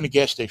grew up in the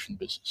gas station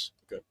business.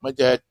 Okay. My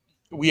dad,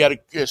 we had a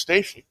gas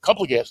station, a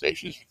couple of gas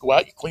stations. You go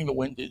out, you clean the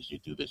windows, you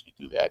do this, you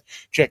do that,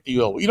 check the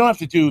oil. You don't have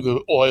to do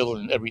the oil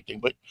and everything,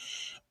 but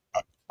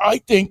I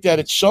think that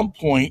at some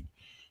point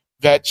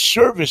that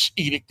service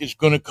edict is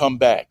going to come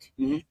back.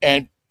 Mm-hmm.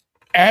 And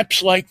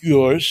apps like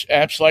yours,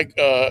 apps like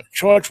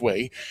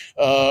ChargeWay,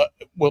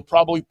 will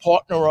probably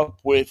partner up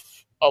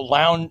with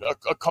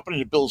a company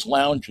that builds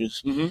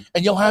lounges, mm-hmm.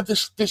 and you'll have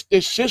this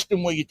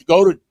system where you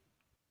go to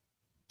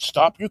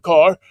stop your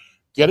car,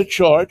 get a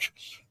charge.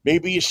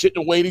 Maybe you sit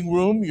in a waiting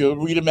room, you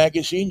read a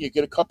magazine, you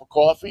get a cup of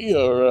coffee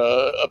or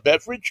a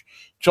beverage,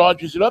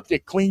 charges it up, they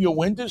clean your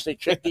windows, they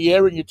check the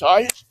air in your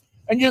tires,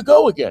 and you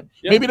go again.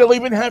 Yeah. Maybe they'll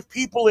even have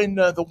people in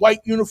the white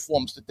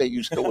uniforms that they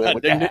used to wear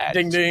with ding, the hats.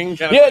 ding, ding.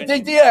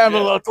 Yeah, have a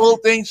little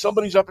thing.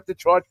 Somebody's up at the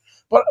charge.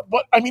 But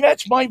I mean,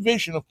 that's my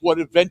vision of what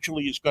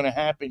eventually is going to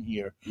happen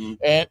here.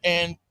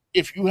 And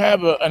if you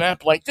have an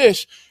app like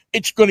this,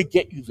 it's going to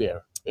get you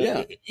there.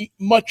 Yeah.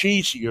 Much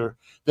easier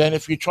than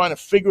if you're trying to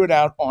figure it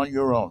out on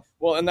your own.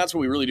 Well, and that's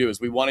what we really do is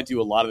we want to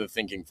do a lot of the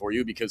thinking for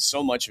you because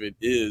so much of it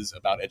is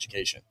about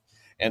education.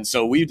 And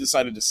so we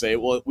decided to say,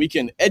 well, we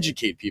can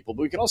educate people,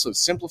 but we can also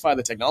simplify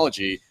the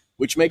technology,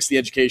 which makes the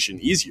education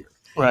easier.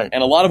 Right.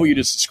 And a lot of what you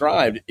just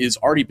described is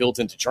already built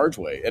into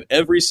ChargeWay. At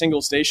every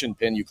single station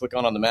pin you click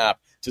on the map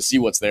to see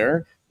what's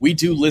there, we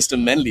do list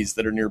amenities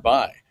that are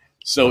nearby.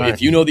 So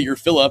if you know that your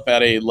fill up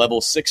at a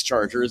level 6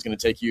 charger is going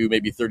to take you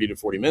maybe 30 to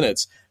 40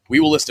 minutes, we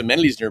will list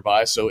amenities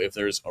nearby. So if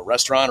there's a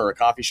restaurant or a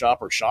coffee shop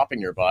or shopping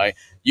nearby,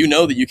 you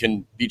know that you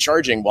can be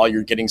charging while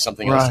you're getting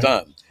something else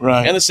done.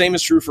 Right. And the same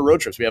is true for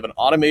road trips. We have an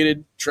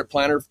automated trip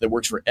planner that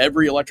works for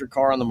every electric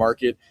car on the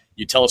market.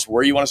 You tell us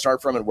where you want to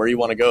start from and where you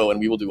want to go,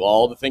 and we will do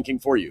all the thinking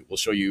for you. We'll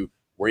show you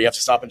where you have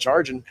to stop and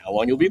charge and how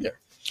long you'll be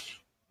there.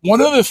 One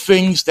of the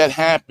things that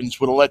happens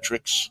with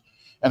electrics,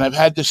 and I've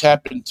had this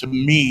happen to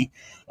me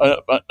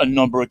a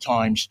number of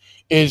times,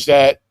 is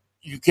that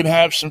you can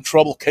have some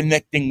trouble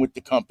connecting with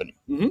the company.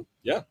 Mm-hmm.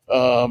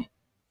 Yeah.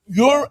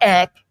 Your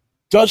app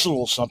does a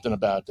little something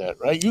about that,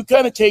 right? You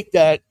kind of take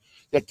that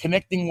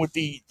connecting with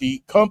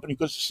the company,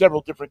 because there's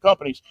several different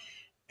companies,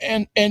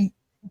 and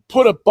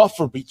put a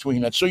buffer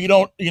between that, so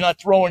you're not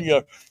throwing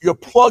your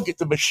plug at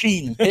the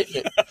machine and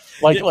hitting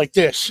it like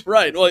this.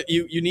 Right. Well,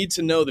 you need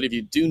to know that if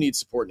you do need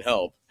support and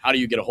help, how do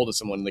you get a hold of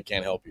someone that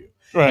can help you?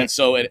 Right. And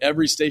so at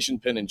every station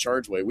pin in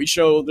ChargeWay, we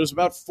show there's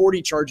about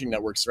 40 charging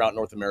networks throughout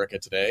North America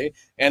today,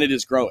 and it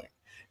is growing.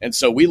 And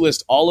so we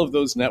list all of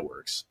those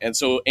networks. And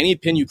so any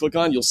pin you click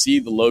on, you'll see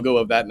the logo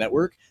of that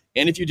network.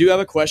 And if you do have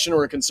a question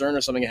or a concern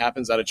or something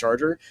happens at a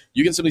charger,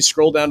 you can simply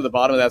scroll down to the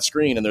bottom of that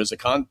screen, and there's a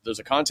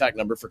contact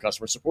number for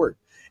customer support.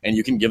 And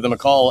you can give them a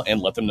call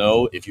and let them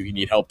know if you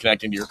need help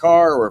connecting to your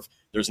car or if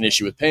there's an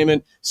issue with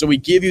payment. So we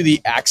give you the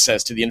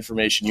access to the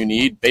information you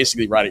need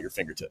basically right at your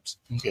fingertips.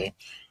 Okay.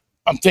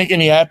 I'm thinking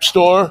the App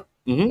Store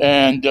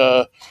and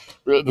the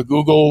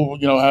Google,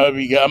 however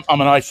you get. I'm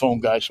an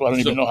iPhone guy, so I don't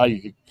even know how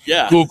you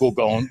get Google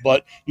going,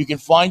 but you can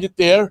find it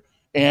there.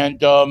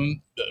 And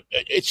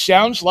it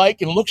sounds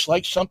like and looks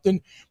like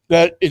something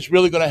that is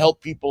really going to help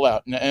people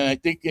out. And I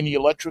think in the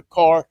electric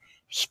car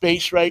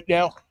space right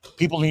now,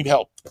 people need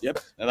help. Yep,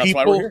 and that's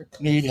why we're here.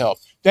 People need help.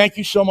 Thank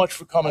you so much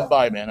for coming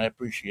by, man. I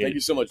appreciate it. Thank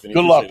you so much, Vinny.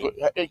 Good luck.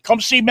 Come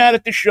see Matt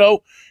at the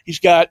show. He's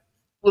got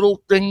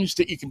little things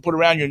that you can put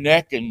around your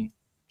neck and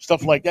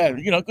stuff like that.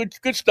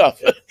 Good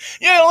stuff.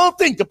 Yeah, a little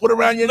thing to put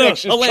around your neck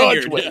says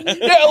ChargeWay.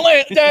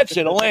 Yeah, that's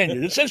it, a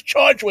lanyard. It says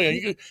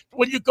ChargeWay.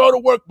 When you go to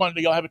work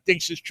Monday, you'll have a thing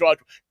that says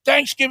ChargeWay.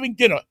 Thanksgiving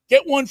dinner.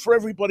 Get one for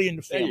everybody in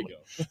the family.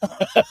 There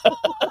you go.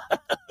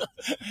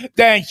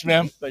 Thanks,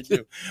 man. Thank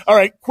you. All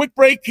right, quick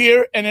break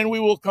here, and then we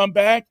will come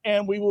back,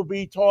 and we will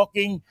be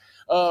talking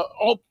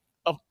of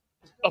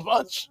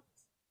Avance.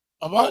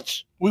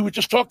 Avance. We were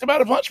just talked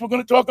about Avance. We're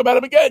going to talk about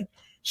them again.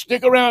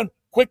 Stick around.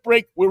 Quick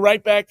break. We're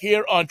right back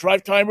here on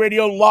Drive Time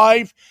Radio,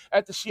 live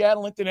at the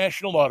Seattle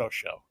International Auto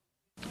Show.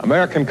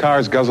 American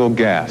cars guzzle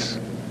gas.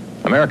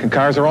 American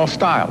cars are all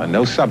style and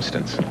no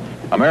substance.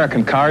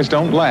 American cars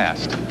don't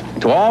last.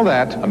 To all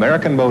that,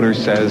 American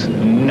Motors says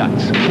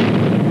nuts.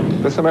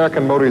 This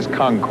American Motors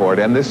Concorde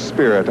and this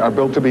Spirit are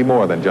built to be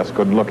more than just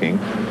good looking.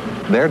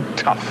 They're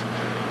tough.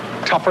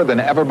 Tougher than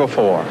ever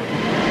before.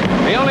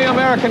 The only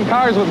American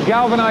cars with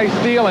galvanized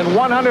steel and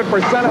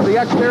 100% of the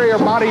exterior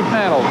body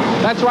panels.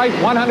 That's right,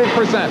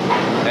 100%.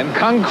 And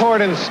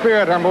Concorde and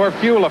Spirit are more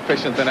fuel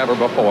efficient than ever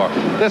before.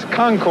 This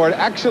Concorde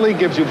actually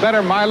gives you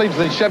better mileage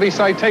than Chevy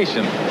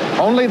Citation.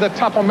 Only the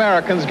tough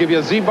Americans give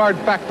you Z-Bard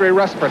factory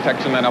rust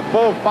protection and a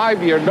full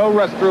 5-year no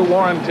rust-through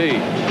warranty.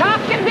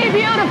 Tough can be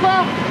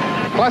beautiful.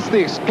 Plus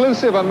the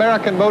exclusive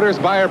American Motors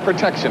Buyer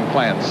Protection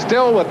Plan,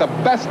 still with the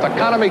best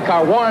economy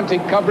car warranty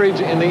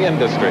coverage in the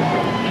industry.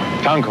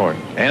 Concorde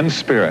and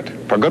Spirit,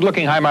 for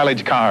good-looking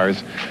high-mileage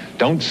cars,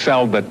 don't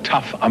sell the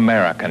tough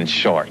American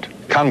short.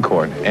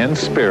 Concorde and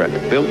Spirit,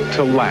 built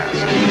to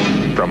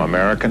last, from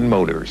American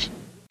Motors.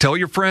 Tell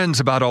your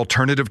friends about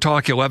Alternative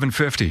Talk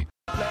 1150.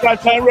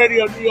 Drive Time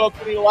Radio, New York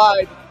City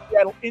Live,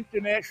 Seattle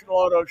International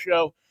Auto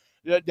Show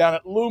down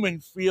at Lumen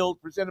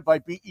Field, presented by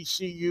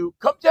BECU.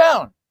 Come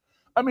down.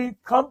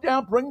 Come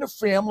down, bring the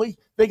family.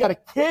 They got a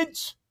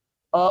kids'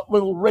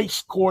 little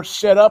race course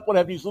set up. We'll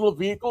have these little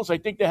vehicles. I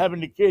think they're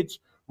having the kids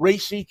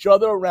race each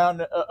other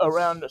around,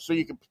 so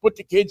you can put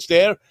the kids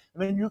there,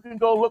 and then you can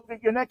go look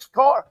at your next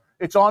car.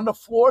 It's on the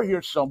floor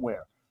here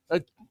somewhere.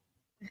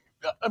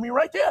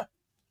 Right there,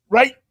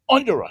 right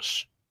under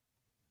us.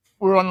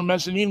 We're on the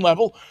mezzanine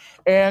level,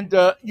 and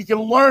you can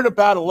learn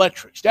about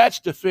electrics. That's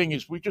the thing,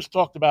 is we just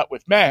talked about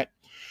with Matt.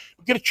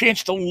 We get a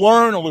chance to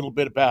learn a little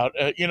bit about,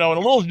 and a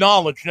little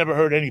knowledge never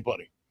hurt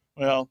anybody.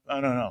 Well, I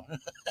don't know.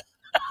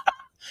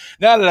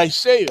 Now that I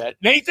say that,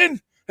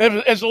 Nathan,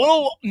 has a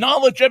little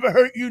knowledge ever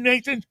hurt you,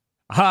 Nathan?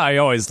 I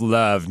always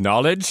love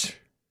knowledge.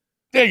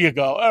 There you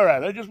go. All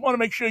right. I just want to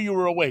make sure you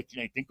were awake,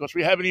 Nathan, because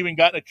we haven't even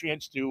gotten a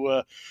chance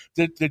to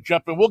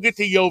jump in. We'll get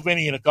to Yo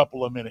Vinny in a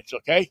couple of minutes,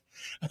 okay?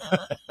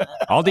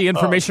 All the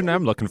information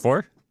I'm looking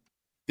for.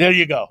 There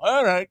you go.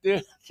 All right.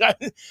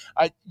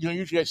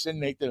 Usually I send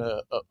Nathan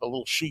a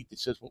little sheet that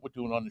says what we're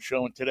doing on the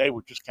show, and today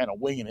we're just kind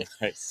of winging it.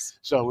 Nice.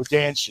 So we're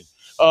dancing.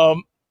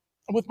 I'm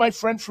with my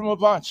friend from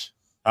Avance.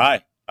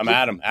 Hi, I'm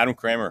Adam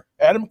Kramer.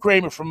 Adam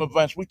Kramer from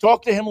Avance. We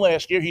talked to him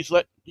last year. He's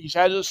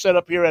had us set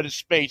up here at his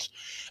space.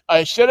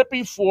 I said it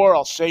before.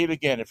 I'll say it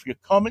again. If you're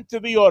coming to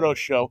the auto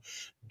show,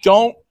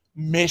 don't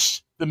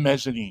miss the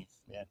mezzanine,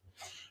 man.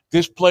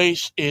 This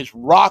place is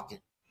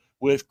rocking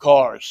with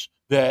cars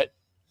that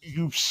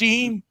you've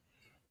seen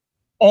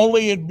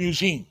only in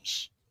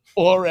museums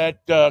or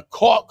at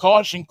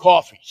Cars and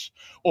Coffees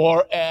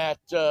or at,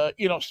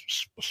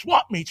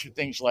 swap meets and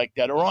things like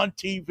that, or on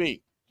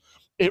TV.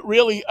 It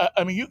really,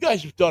 you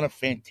guys have done a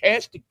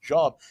fantastic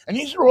job. And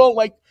these are all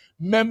like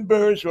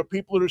members or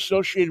people that are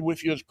associated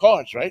with you as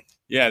cars, right?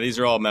 Yeah, these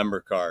are all member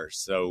cars.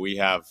 So we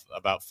have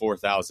about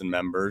 4,000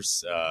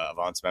 members,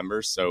 Avance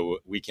members. So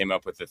we came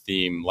up with the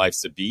theme,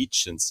 Life's a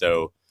Beach. And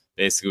so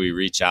basically we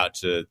reach out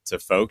to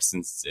folks,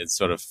 and it's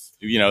sort of,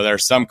 there are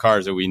some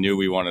cars that we knew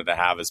we wanted to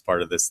have as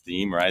part of this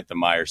theme, right? The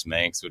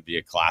Myers-Manx would be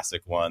a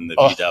classic one, the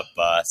beat-up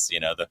bus,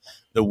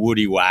 the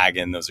Woody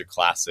wagon, those are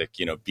classic,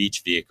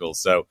 beach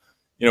vehicles. So,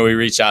 we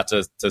reach out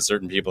to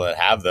certain people that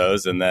have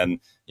those, and then,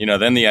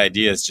 then the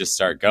ideas just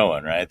start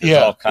going, right? There's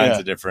all kinds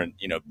of different,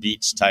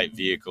 beach type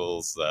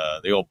vehicles,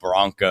 the old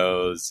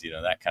Broncos,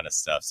 that kind of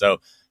stuff. So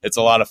it's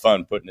a lot of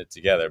fun putting it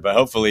together, but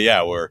hopefully,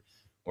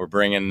 we're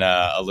bringing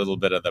a little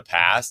bit of the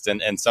past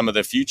and some of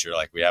the future.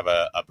 Like we have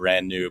a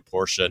brand new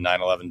Porsche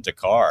 911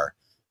 Dakar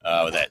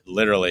that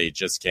literally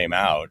just came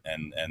out,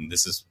 and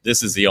this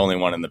is the only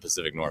one in the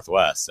Pacific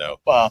Northwest. So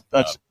wow,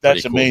 that's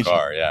cool amazing.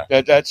 Car,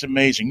 yeah, that's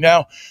amazing.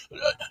 Now,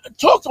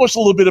 talk to us a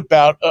little bit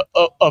about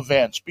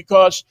Avance,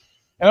 because,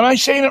 and am I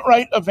saying it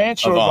right?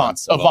 Avance or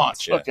Avance?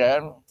 Avance. Yeah. Okay,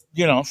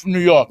 I'm from New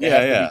York. I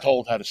have to be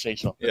told how to say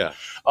something. Yeah.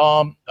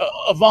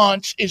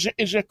 Avance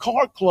is a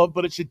car club,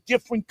 but it's a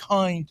different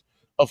kind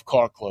of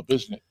car club,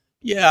 isn't it?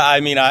 Yeah,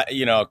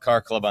 a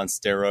car club on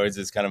steroids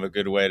is kind of a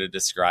good way to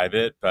describe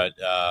it. But,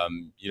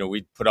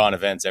 we put on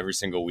events every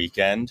single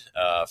weekend,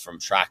 from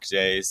track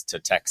days to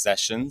tech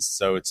sessions.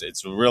 So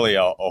it's really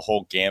a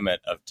whole gamut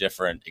of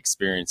different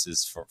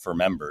experiences for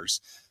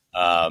members.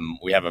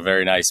 We have a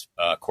very nice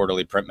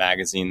quarterly print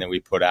magazine that we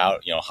put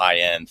out,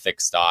 high-end,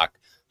 thick stock,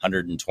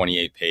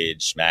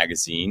 128-page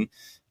magazine.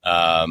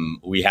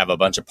 We have a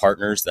bunch of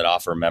partners that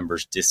offer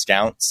members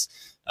discounts.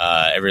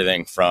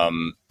 Everything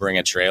from Bring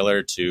a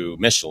Trailer to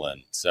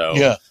Michelin.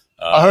 So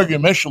I heard your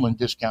Michelin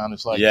discount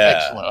is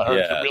excellent.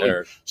 I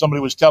heard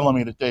somebody was telling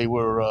me that they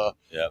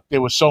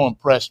were so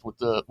impressed with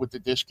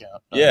the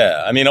discount.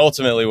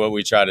 Ultimately what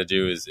we try to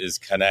do is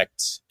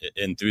connect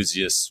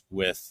enthusiasts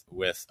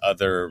with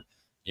other,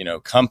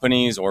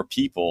 companies or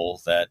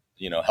people that,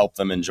 help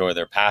them enjoy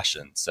their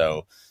passion.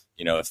 So,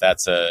 if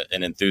that's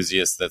an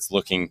enthusiast that's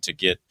looking to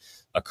get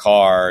a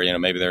car,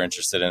 maybe they're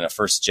interested in a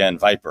first gen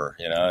Viper,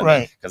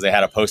 right, because they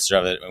had a poster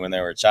of it when they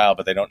were a child,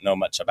 but they don't know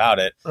much about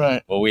it.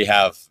 Right. Well, we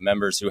have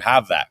members who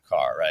have that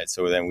car, right?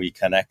 So then we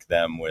connect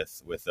them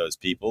with those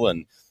people,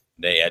 and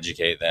they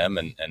educate them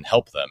and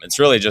help them. It's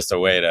really just a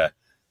way to,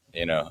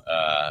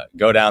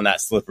 go down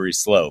that slippery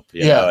slope,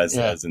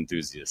 as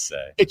enthusiasts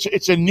say.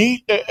 It's a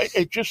neat,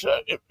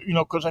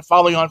 because I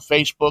follow you on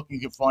Facebook. You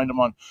can find them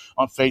on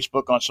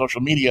Facebook, on social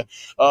media.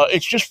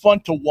 It's just fun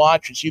to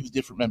watch and see the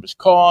different members'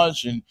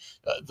 cars and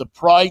the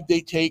pride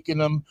they take in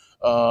them.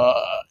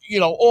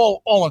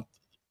 All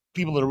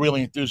people that are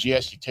really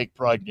enthusiastic take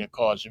pride in their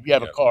cars. If you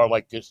have a car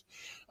like this,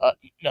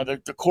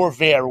 the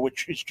Corvair,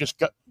 which is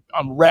just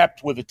I'm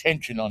wrapped with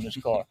attention on this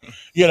car.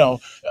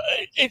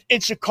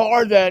 It's a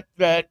car that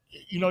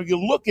you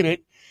look at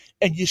it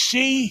and you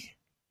see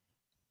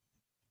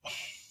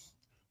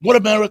what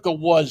America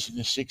was in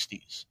the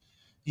 60s.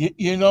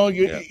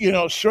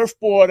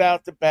 Surfboard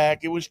out the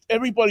back. It was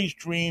everybody's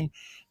dream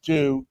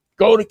to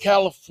go to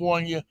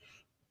California,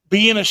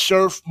 be in a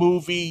surf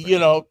movie,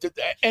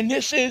 and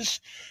this is,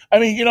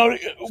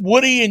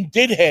 Woody and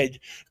Didhead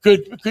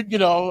could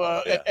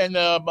and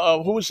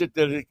who was it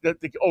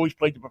that always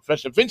played the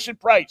professor? Vincent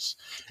Price,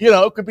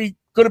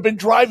 could have been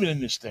driving in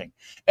this thing.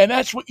 And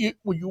that's when you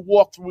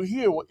walk through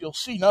here, what you'll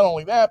see, not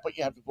only that, but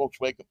you have the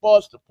Volkswagen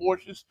bus, the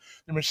Porsches,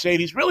 the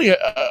Mercedes, really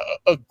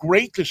a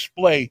great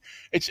display.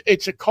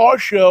 It's a car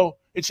show.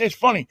 It's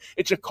funny.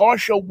 It's a car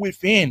show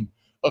within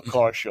a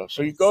car show.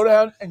 So you go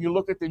down and you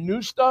look at the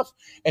new stuff,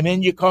 and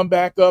then you come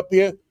back up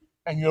here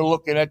and you're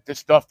looking at the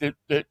stuff that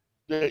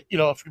if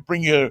you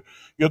bring your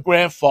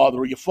grandfather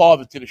or your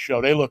father to the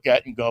show, they look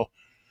at and go,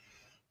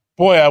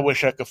 boy, I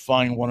wish I could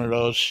find one of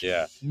those.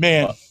 Yeah,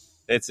 man. Well,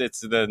 it's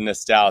the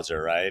nostalgia,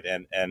 right?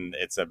 And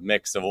it's a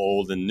mix of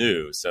old and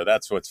new. So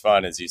that's what's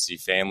fun is you see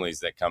families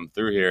that come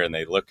through here and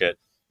they look at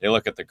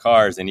the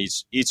cars, and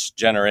each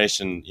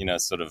generation,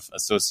 sort of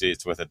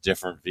associates with a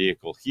different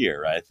vehicle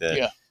here, right?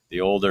 The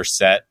older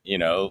set,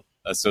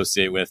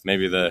 associate with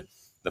maybe the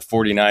the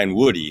 49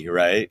 Woody,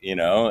 right?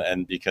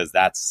 And because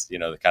that's,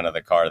 kind of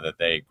the car that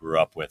they grew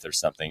up with or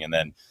something. And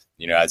then,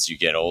 as you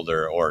get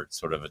older or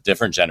sort of a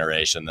different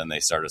generation, then they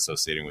start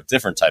associating with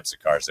different types of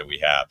cars that we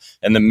have.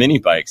 And the mini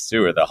bikes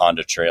too, are the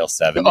Honda Trail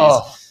 70s.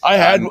 Oh, I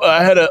had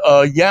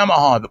a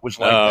Yamaha that was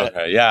like that.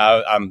 Okay.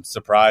 Yeah, I'm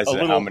surprised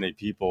at how many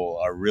people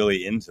are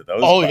really into those.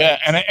 Oh, bikes.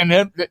 yeah, and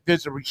then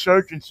there's a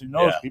resurgence in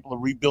those. People are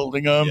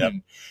rebuilding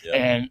them,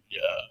 and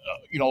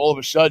all of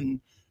a sudden,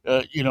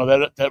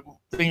 that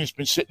thing has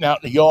been sitting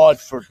out in the yard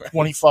for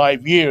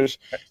 25 years.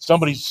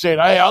 Somebody's saying,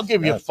 "Hey, I'll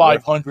give you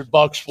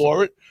 $500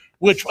 for it."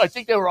 Which I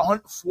think they were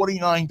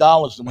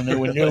 $149 when they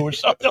were new or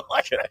something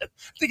like that. I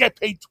think I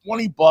paid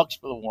 $20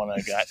 for the one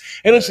I got.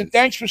 Hey, listen,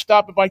 thanks for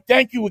stopping by.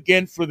 Thank you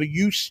again for the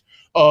use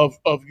of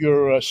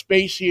your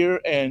space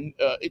here. And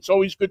it's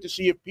always good to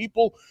see if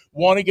people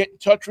want to get in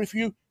touch with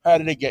you. How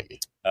do they get you?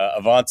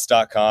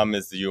 Avance.com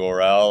is the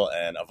URL,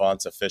 and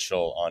Avance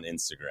Official on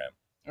Instagram.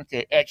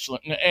 Okay,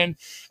 excellent. And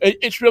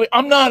it's really,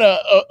 I'm not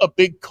a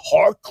big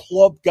car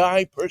club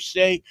guy per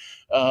se,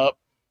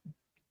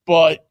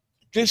 but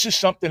this is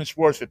something that's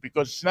worth it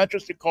because it's not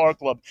just a car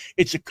club.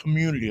 It's a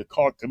community, a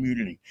car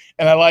community.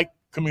 And I like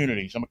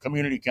communities. I'm a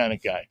community kind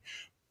of guy.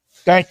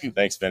 Thank you.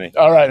 Thanks, Vinny.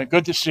 All right. And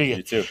good to see you.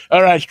 You too.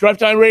 All right. It's Drive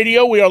Time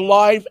Radio. We are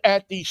live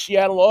at the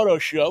Seattle Auto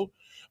Show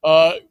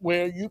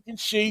where you can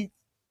see,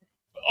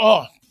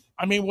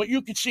 what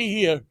you can see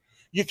here,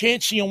 you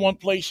can't see in one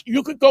place.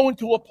 You could go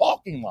into a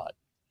parking lot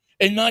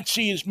and not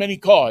see as many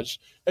cars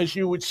as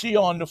you would see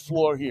on the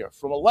floor here,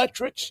 from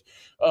electrics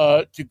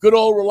to good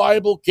old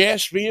reliable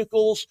gas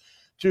vehicles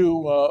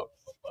to,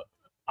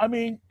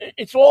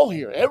 it's all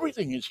here.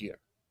 Everything is here.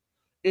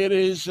 It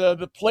is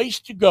the place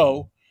to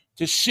go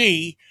to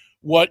see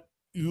what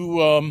you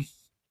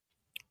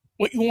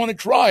want to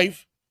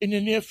drive in the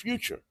near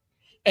future,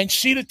 and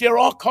see that there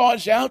are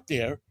cars out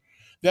there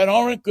that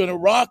aren't going to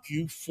rock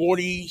you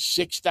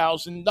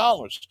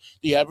 $46,000,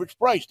 the average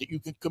price, that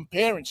you can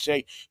compare and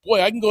say, boy,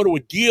 I can go to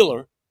a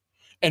dealer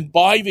and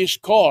buy this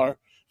car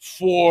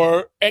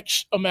for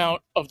X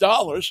amount of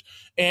dollars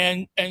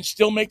and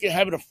still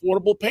have an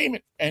affordable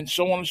payment, and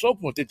so on and so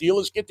forth. The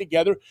dealers get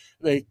together,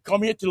 they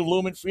come here to the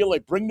Lumen Field, they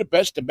bring the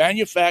best, the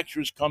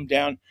manufacturers come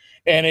down,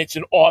 and it's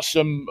an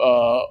awesome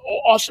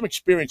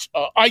experience,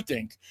 I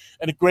think,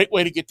 and a great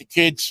way to get the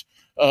kids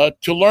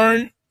to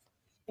learn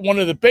one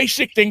of the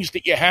basic things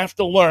that you have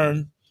to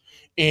learn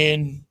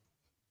in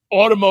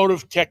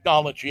automotive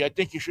technology. I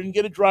think you shouldn't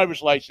get a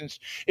driver's license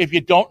if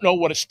you don't know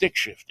what a stick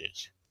shift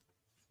is.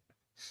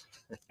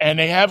 And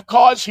they have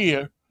cars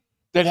here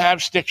that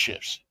have stick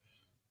shifts.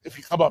 If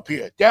you come up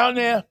here, down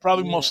there,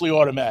 probably mostly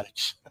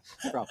automatics.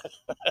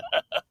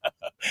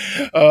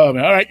 All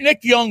right.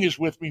 Nick Young is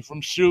with me from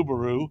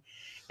Subaru.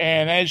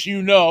 And as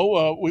you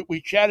know,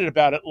 we chatted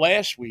about it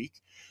last week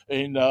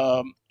in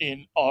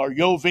our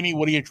Yo Vinny,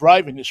 What Are You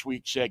Driving This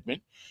Week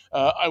segment.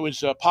 I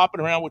was popping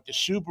around with the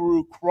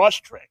Subaru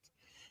Crosstrek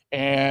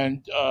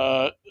and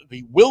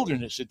the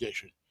Wilderness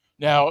Edition.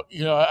 Now,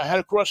 I had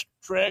a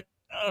Crosstrek,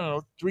 I don't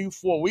know, 3 or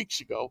 4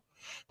 weeks ago,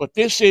 but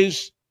this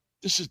is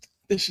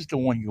the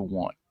one you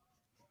want.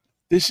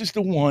 This is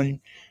the one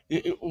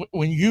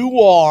when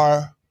you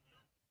are,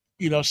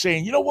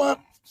 saying, you know what,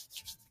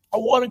 I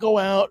want to go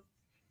out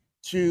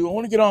I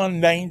want to get on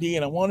 90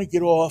 and I want to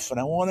get off and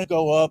I want to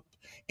go up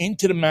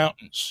into the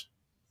mountains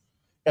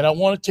and I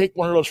want to take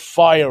one of those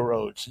fire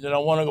roads and then I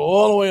want to go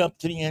all the way up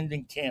to the end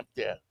and camp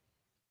there.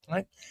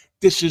 Right?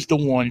 This is the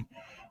one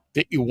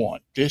that you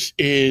want. This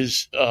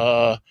is,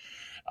 all-wheel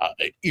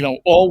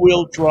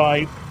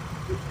drive.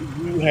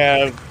 You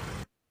have,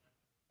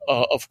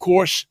 of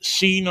course,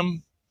 seen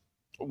them.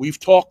 We've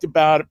talked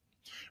about it.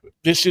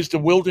 This is the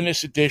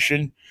Wilderness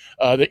Edition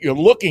that you're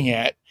looking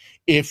at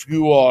if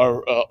you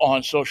are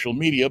on social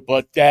media,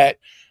 but that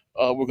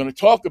we're going to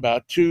talk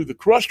about, too, the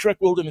Crosstrek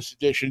Wilderness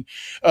Edition.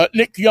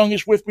 Nick Young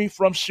is with me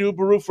from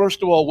Subaru.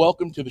 First of all,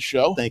 welcome to the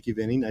show. Thank you,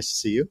 Vinny. Nice to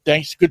see you.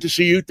 Thanks. Good to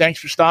see you. Thanks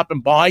for stopping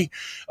by.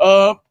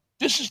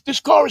 This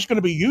car is going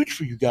to be huge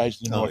for you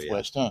guys in the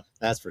Northwest, huh?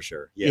 That's for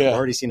sure. Yeah, I've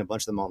already seen a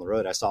bunch of them on the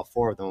road. I saw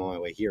 4 of them on my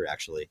way here,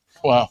 actually.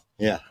 Wow.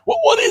 Yeah.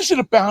 What is it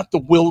about the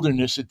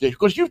Wilderness Edition?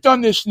 Because you've done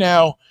this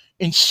now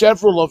in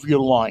several of your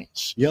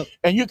lines. Yep.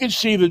 And you can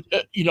see that,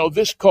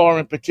 this car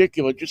in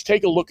particular, just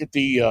take a look at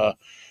the,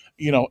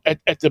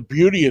 at the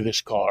beauty of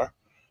this car.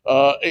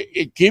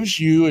 It gives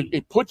you,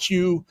 it puts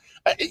you,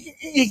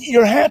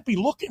 you're happy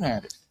looking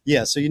at it.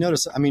 Yeah, so you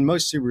notice,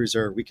 most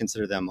Subarus we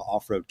consider them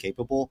off-road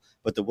capable,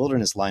 but the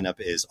Wilderness lineup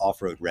is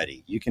off-road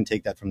ready. You can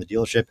take that from the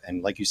dealership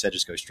and, like you said,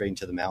 just go straight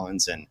into the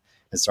mountains and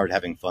start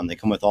having fun. They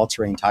come with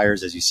all-terrain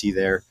tires, as you see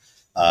there.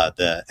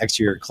 The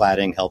exterior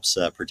cladding helps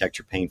protect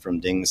your paint from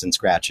dings and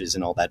scratches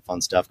and all that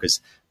fun stuff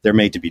because they're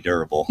made to be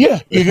durable.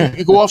 Yeah,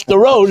 you go off the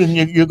road and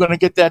you're going to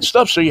get that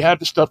stuff. So you have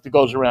the stuff that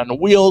goes around the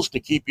wheels to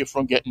keep you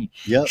from getting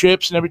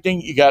chips and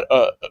everything. You got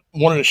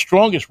one of the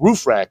strongest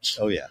roof racks.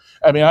 Oh, yeah.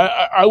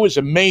 I was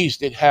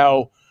amazed at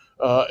how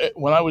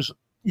when I was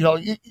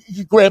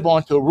you grab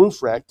onto a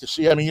roof rack to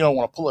see. I mean, you don't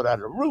want to pull it out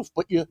of the roof,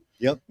 but to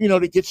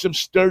get some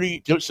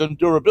some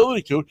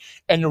durability to it.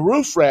 And the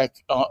roof rack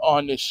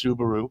on this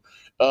Subaru,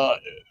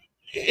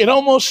 it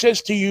almost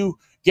says to you,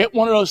 get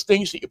one of those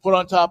things that you put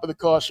on top of the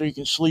car so you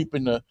can sleep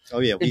in the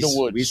the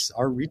woods.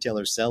 Our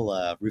retailers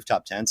sell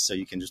rooftop tents, so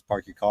you can just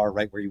park your car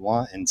right where you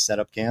want and set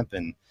up camp,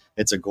 and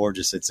it's a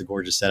gorgeous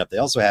setup. They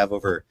also have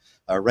over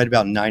right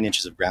about 9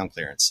 inches of ground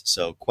clearance,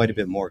 so quite a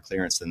bit more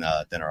clearance than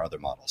our other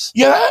models.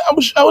 Yeah,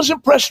 I was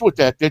impressed with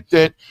that.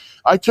 That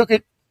I took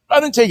it. I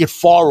didn't take it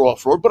far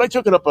off road, but I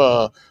took it up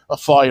a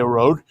fire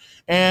road,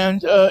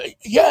 and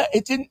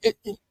it didn't. It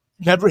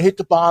never hit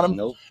the bottom.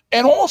 Nope.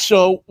 And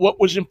also, what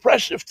was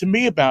impressive to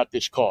me about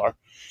this car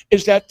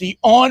is that the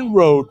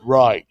on-road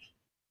ride,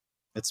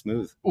 it's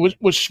smooth.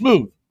 Was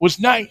smooth. Was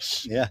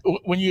nice. Yeah.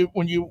 When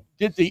you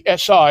did the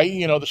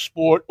SI, the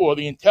Sport or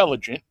the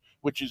Intelligent,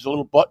 which is a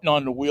little button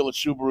on the wheel that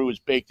Subaru is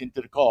baked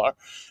into the car,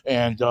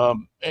 and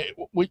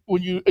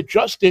when you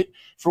adjust it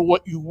for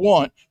what you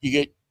want, you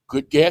get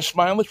good gas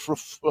mileage for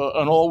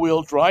an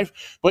all-wheel drive,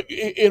 but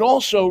it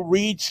also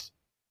reads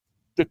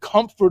the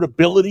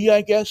comfortability,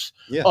 I guess,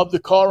 of the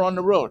car on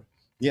the road.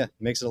 Yeah, it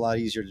makes it a lot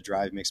easier to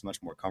drive, makes it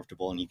much more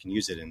comfortable, and you can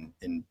use it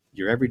in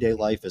your everyday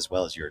life as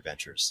well as your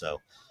adventures. So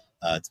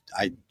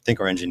I think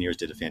our engineers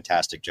did a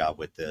fantastic job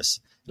with this.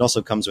 It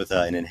also comes with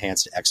an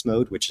enhanced X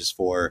mode, which is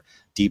for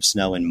deep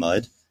snow and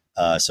mud.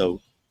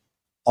 So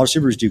our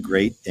Subarus do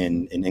great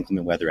in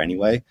inclement weather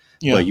anyway,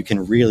 but you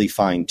can really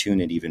fine tune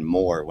it even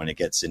more when it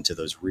gets into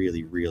those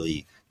really,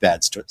 really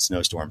bad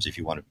snowstorms if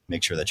you want to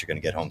make sure that you're going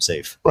to get home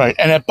safe. Right.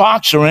 And that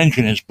Boxer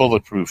engine is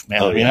bulletproof,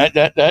 man. I mean,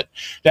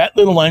 that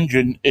little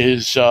engine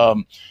is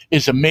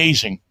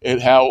amazing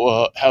at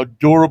how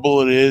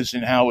durable it is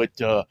and how it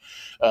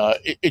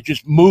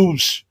just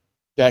moves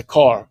that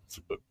car,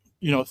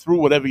 through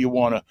whatever you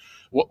want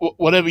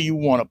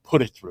to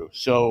put it through.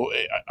 So,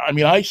 I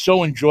mean, I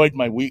so enjoyed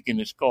my week in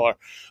this car.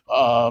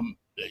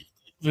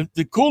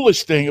 The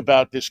coolest thing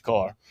about this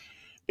car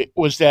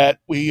was that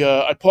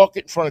I parked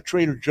it in front of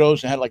Trader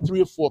Joe's and had like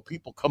 3 or 4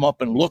 people come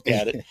up and look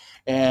at it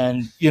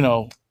and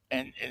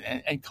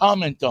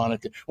comment on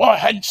it. Well, I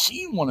hadn't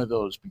seen one of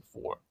those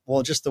before.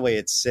 Well, just the way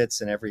it sits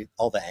and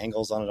all the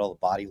angles on it, all the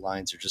body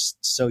lines are just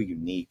so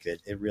unique.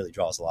 It really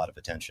draws a lot of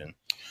attention.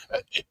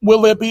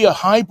 Will there be a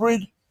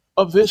hybrid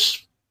of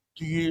this?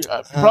 You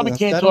probably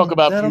can't talk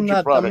about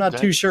future product. I'm not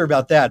too sure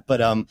about that,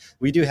 but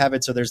we do have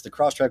it. So there's the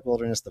Crosstrek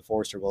Wilderness, the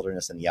Forester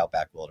Wilderness, and the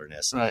Outback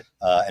Wilderness. Right.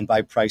 And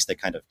by price, they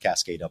kind of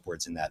cascade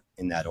upwards in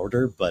that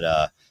order.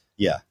 But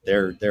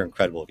they're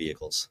incredible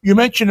vehicles. You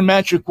mentioned the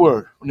magic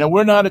word. Now,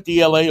 we're not at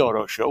the LA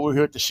Auto Show. We're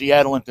here at the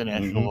Seattle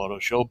International Auto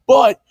Show.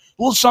 But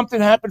a little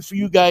something happened for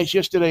you guys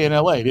yesterday in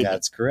LA, didn't it?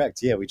 That's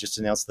correct. Yeah, we just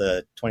announced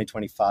the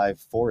 2025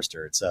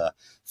 Forester. It's a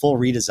full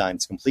redesign.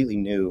 It's completely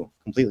new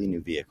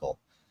vehicle.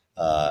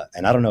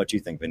 And I don't know what you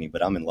think, Vinny,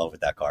 but I'm in love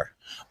with that car.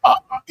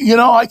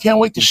 I can't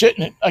wait to sit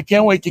in it. I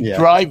can't wait to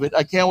drive it.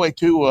 I can't wait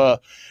to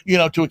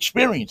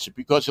experience it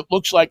because it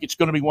looks like it's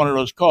going to be one of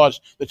those cars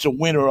that's a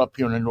winner up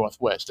here in the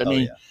Northwest. I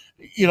mean,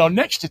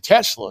 next to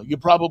Tesla, you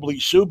probably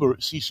see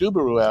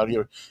Subaru out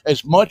here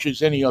as much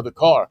as any other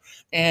car.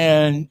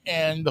 And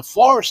the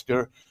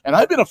Forester, and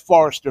I've been a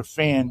Forester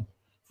fan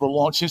for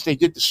long since they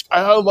did this.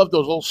 I love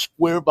those little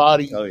square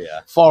body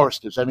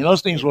Foresters. I mean,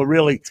 those things were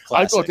really.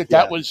 I thought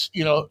that was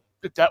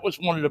that was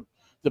one of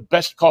the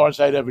best cars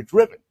I'd ever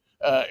driven.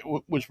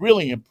 It was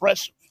really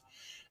impressive.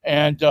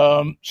 And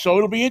so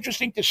it'll be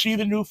interesting to see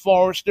the new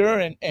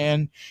Forester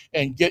and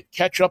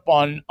catch up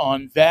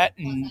on that.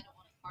 And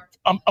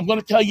I'm going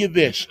to tell you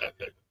this,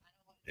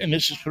 and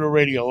this is for the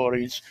radio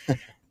audience.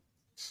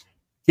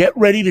 Get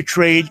ready to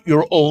trade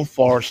your old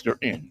Forester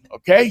in,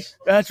 okay?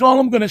 That's all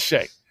I'm going to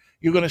say.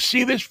 You're going to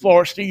see this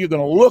Forester, you're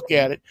going to look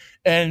at it,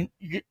 and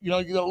you're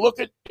going to look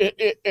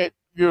at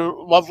your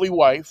lovely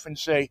wife and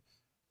say,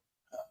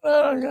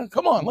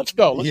 come on, let's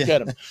go. Let's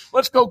get them.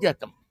 Let's go get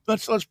them.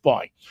 Let's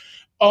buy.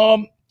 Tell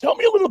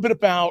me a little bit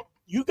about,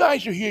 you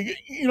guys are here.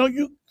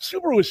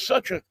 Subaru is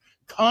such a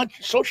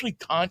socially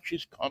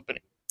conscious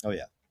company. Oh,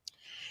 yeah.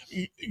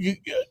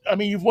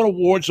 You've won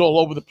awards all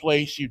over the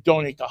place. You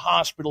donate to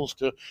hospitals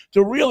to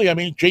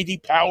really, J.D.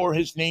 Power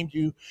has named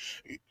you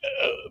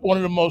one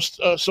of the most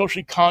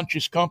socially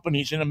conscious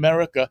companies in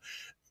America.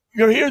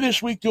 You're here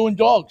this week doing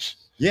dogs.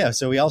 Yeah,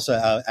 so we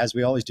also, as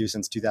we always do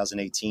since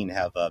 2018,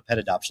 have pet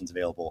adoptions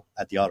available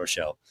at the auto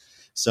show.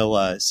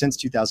 So since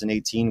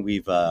 2018,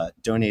 we've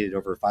donated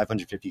over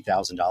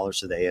 $550,000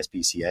 to the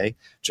ASPCA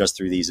just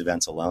through these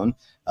events alone.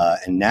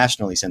 And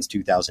nationally, since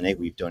 2008,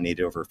 we've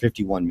donated over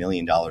 $51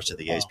 million to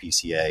the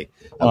ASPCA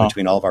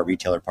between all of our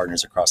retailer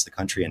partners across the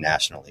country and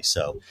nationally.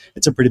 So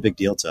it's a pretty big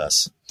deal to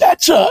us.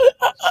 That's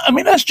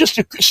just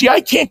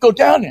I can't go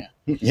down there.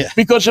 Yeah.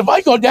 Because if I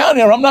go down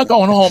there, I'm not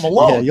going home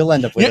alone. Yeah, you'll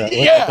end up with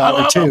a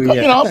dog or two.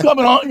 I'm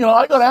coming on.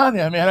 I go down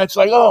there, man. It's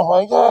like, oh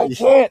my God,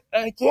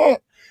 I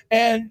can't.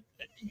 And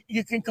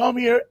you can come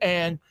here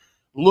and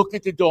look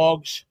at the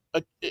dogs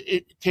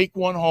take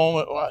one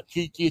home?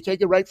 Do you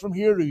take it right from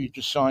here, or do you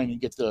just sign and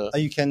get the?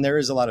 You can. There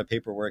is a lot of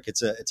paperwork.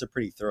 It's a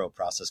pretty thorough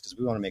process because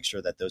we want to make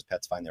sure that those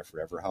pets find their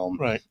forever home.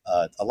 Right.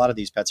 A lot of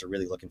these pets are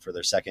really looking for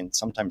their second,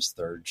 sometimes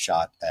third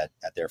shot at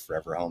their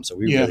forever home. So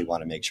we really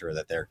want to make sure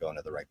that they're going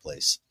to the right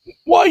place.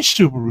 Why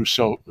Subaru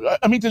so?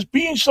 I mean, does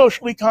being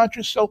socially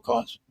conscious sell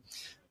cars?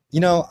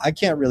 I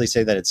can't really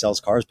say that it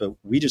sells cars, but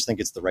we just think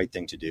it's the right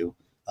thing to do.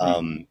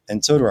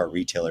 And so do our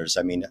retailers.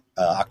 I mean,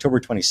 October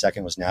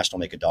 22nd was National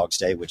Make a Dog's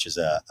Day, which is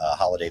a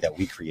holiday that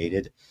we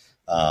created.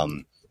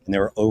 And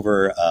there were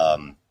over,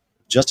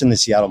 just in the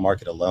Seattle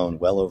market alone,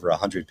 well over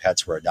 100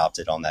 pets were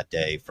adopted on that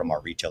day from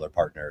our retailer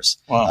partners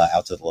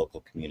out to the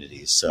local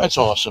communities. So that's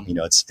awesome.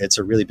 It's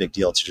a really big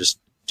deal to just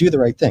do the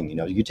right thing.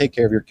 You take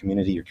care of your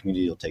community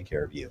will take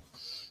care of you.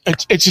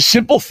 It's a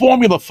simple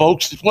formula,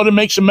 folks. It's what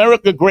makes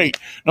America great.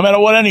 No matter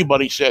what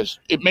anybody says,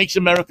 it makes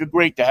America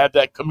great to have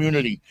that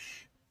community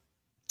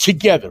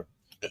together,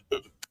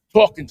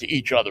 talking to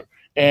each other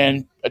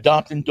and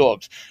adopting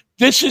dogs.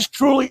 This is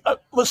truly,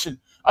 listen,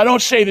 I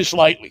don't say this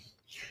lightly.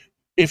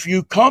 If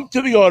you come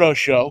to the auto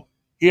show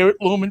here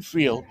at Lumen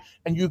Field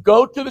and you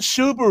go to the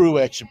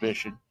Subaru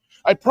exhibition,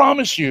 I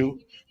promise you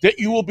that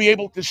you will be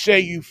able to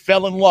say you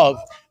fell in love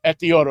at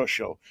the auto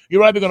show.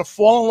 You're either going to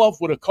fall in love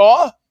with a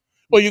car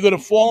or you're going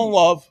to fall in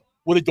love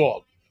with a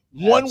dog.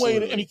 One Absolutely.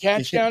 way, any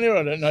cats down there?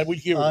 Or no, we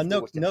hear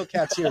no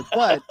cats here,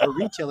 but the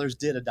retailers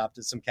did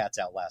adopt some cats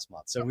out last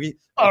month. So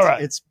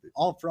it's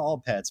all for all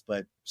pets,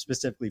 but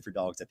specifically for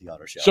dogs at the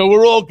auto show. So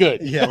we're all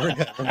good. Yeah, we're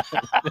good.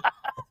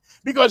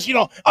 Because,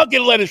 I'll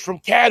get letters from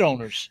cat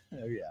owners.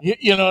 Oh,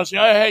 yeah. Say,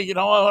 hey,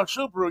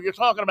 Subaru, you're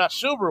talking about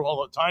Subaru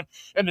all the time.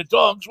 And the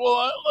dogs,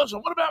 well, listen,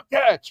 what about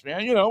cats,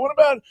 man? What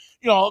about,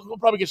 we'll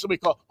probably get somebody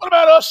called, what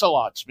about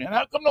ocelots, man?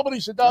 How come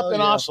nobody's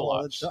adopting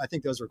ocelots? Well, I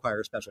think those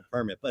require a special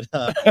permit. But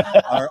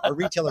our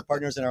retailer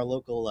partners and our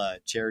local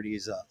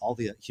charities, all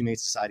the humane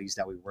societies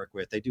that we work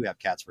with, they do have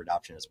cats for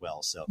adoption as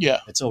well. So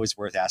it's always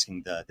worth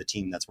asking the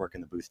team that's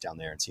working the booth down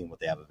there and seeing what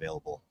they have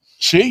available.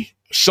 See?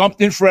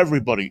 Something for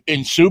everybody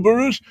in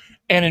Subarus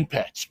and in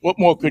pets. What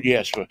more could you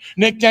ask for?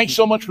 Nick, thanks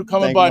so much for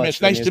coming by, man.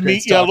 It's nice to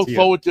meet you. I look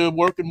forward to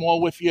working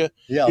more with you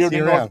here in the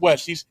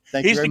Northwest. He's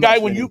the guy,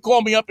 when you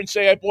call me up and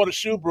say I bought a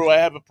Subaru, I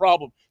have a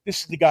problem.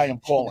 This is the guy I'm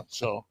calling.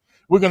 So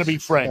we're going to be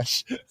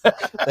friends.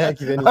 Thank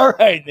you, Vinny. All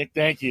right, Nick,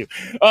 thank you.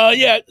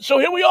 So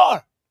here we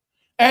are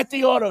at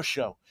the auto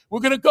show.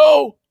 We're going to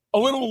go a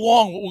little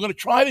long. What we're going to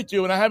try to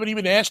do, and I haven't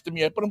even asked him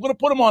yet, but I'm going to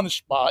put him on the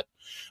spot.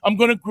 I'm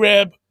going to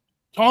grab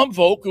Tom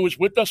Volk, who was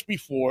with us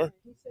before,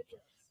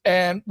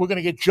 and we're going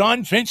to get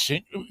John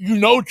Vincent.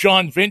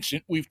 John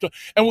Vincent.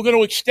 And we're going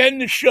to extend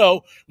the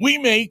show. We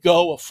may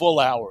go a full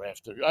hour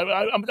after.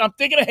 I'm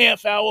thinking a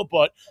half hour,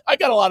 but I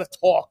got a lot of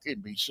talk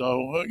in me.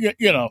 So,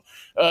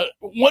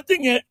 one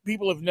thing that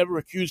people have never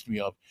accused me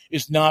of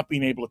is not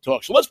being able to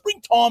talk. So let's bring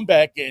Tom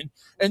back in,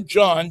 and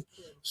John,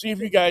 see if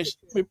you guys,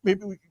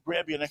 maybe we can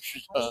grab you an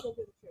extra.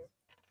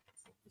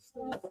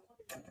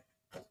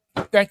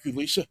 Thank you,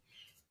 Lisa.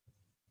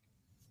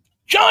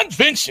 John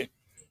Vincent,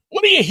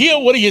 what do you hear?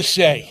 What do you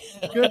say?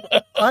 Good.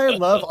 I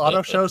love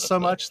auto shows so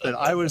much that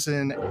I was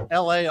in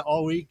L.A.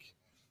 all week,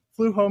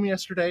 flew home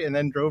yesterday, and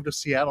then drove to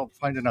Seattle to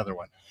find another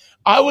one.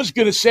 I was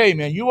going to say,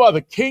 man, you are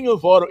the king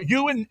of auto.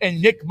 You and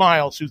Nick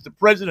Miles, who's the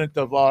president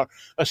of our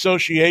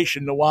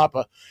association,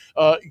 NWAPA,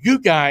 you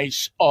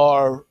guys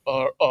are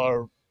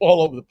all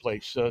over the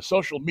place.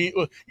 Social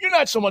media. You're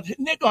not so much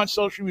Nick on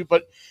social media,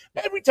 but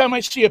every time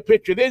I see a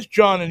picture, there's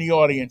John in the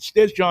audience.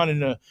 There's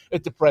John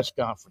at the press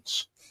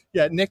conference.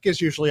 Yeah, Nick is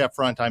usually up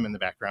front. I'm in the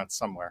background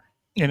somewhere.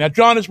 Yeah, now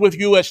John is with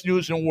U.S.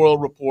 News and World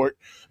Report.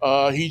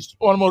 He's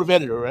automotive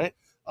editor, right?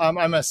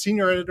 I'm a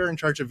senior editor in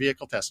charge of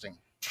vehicle testing.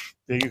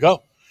 There you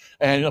go.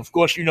 And, of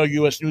course,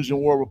 U.S. News and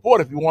World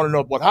Report. If you want to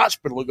know what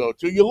hospital to go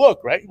to, you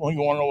look, right? Well, you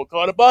want to know what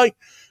car to buy,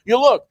 you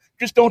look.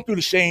 Just don't do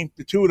the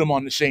two of them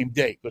on the same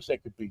day, because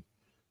that could be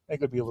a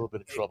little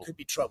bit of trouble. It could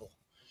be trouble.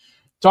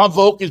 Tom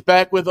Volk is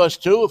back with us,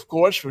 too, of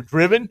course, for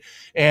Driven.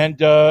 And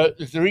the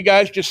three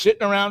guys just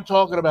sitting around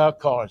talking about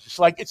cars. It's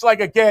like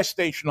a gas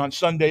station on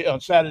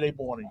Saturday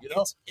morning,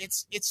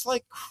 It's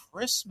like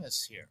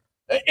Christmas here.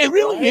 It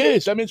really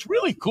is. I mean, it's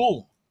really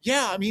cool.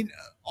 Yeah, I mean,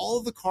 all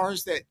of the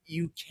cars that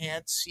you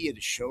can't see at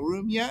a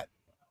showroom yet,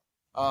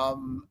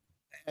 and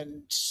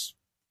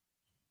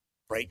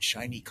bright,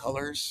 shiny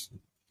colors,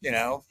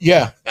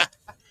 Yeah.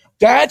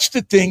 That's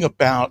the thing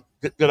about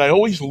that I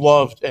always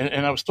loved,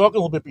 and I was talking a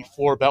little bit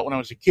before about when I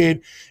was a kid.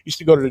 I used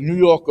to go to the New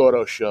York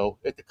Auto Show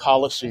at the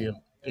Coliseum,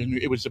 and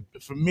it was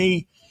for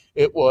me.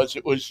 It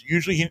was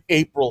usually in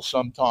April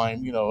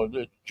sometime,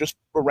 just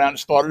around the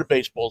start of the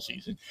baseball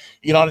season.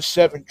 You get on a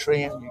 7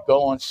 train, you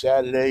go on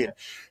Saturday, and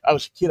I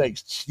was a kid. I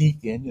used to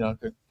sneak in,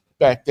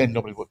 back then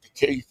nobody would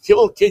kill a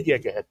little kid. Yeah,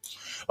 go ahead.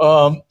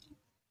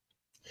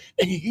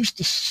 And you used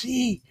to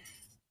see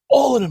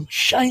all of them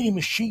shiny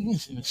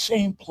machines in the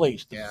same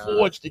place. The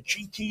Fords, the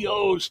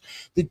GTOs,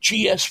 the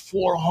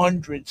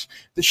GS400s,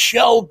 the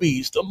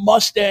Shelbys, the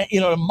Mustang,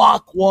 the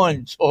Mach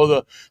 1s, or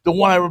the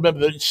one I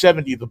remember, the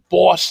 70, the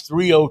Boss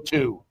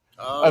 302.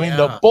 Oh, I mean,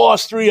 the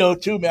Boss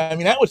 302, man. I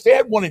mean, they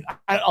had one in,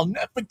 I'll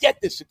never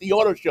forget this at the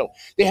auto show.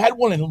 They had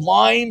one in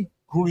lime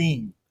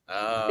green in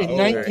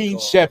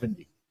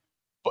 1970.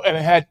 Cool. And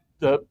it had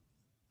the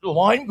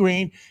lime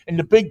green and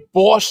the big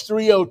Boss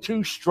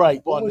 302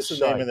 stripe on the side. What was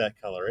the name of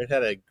that color? It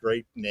had a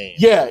great name.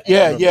 Yeah.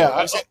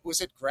 Was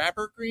it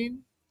Grabber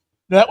green?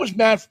 That was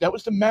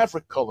the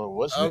Maverick color,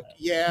 wasn't it?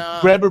 Yeah.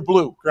 Grabber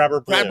blue.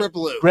 Grabber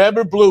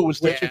blue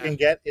was which you can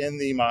get in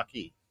the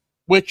Mach-E.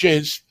 Can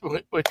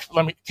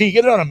you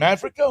get it on a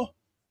Maverick though?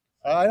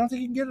 I don't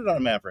think you can get it on a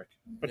Maverick,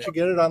 but you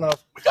get it on a.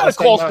 We gotta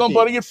call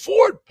somebody at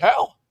Ford,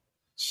 pal.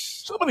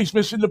 Somebody's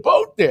missing the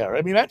boat there.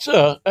 I mean,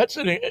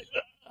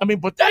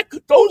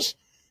 those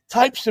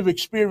types of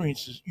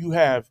experiences you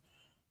have,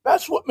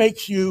 that's what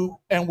makes you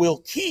and will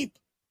keep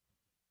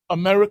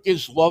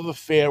America's love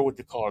affair with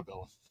the car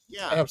going.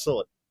 Yeah,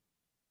 absolutely.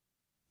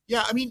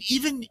 Yeah, I mean,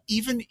 even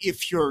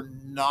if you're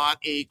not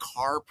a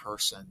car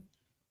person,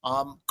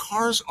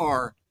 cars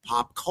are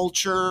pop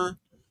culture,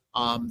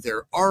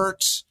 they're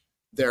art,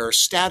 they're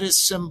status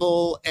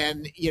symbol,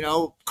 and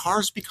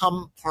cars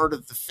become part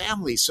of the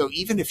family. So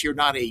even if you're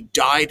not a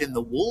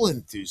dyed-in-the-wool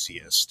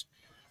enthusiast,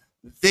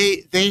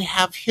 they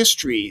have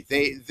history.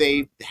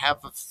 They have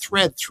a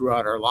thread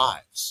throughout our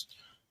lives.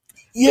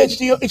 Yeah,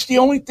 it's the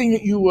only thing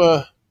that you.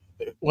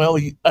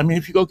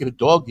 If you go get a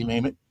dog, you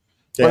name it.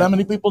 Yeah. But how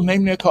many people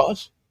name their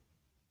cars?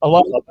 A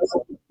lot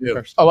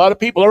of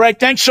people. All right,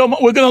 thanks so much.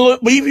 We're going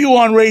to leave you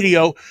on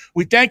radio.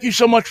 We thank you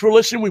so much for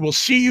listening. We will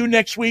see you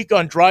next week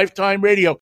on Drive Time Radio.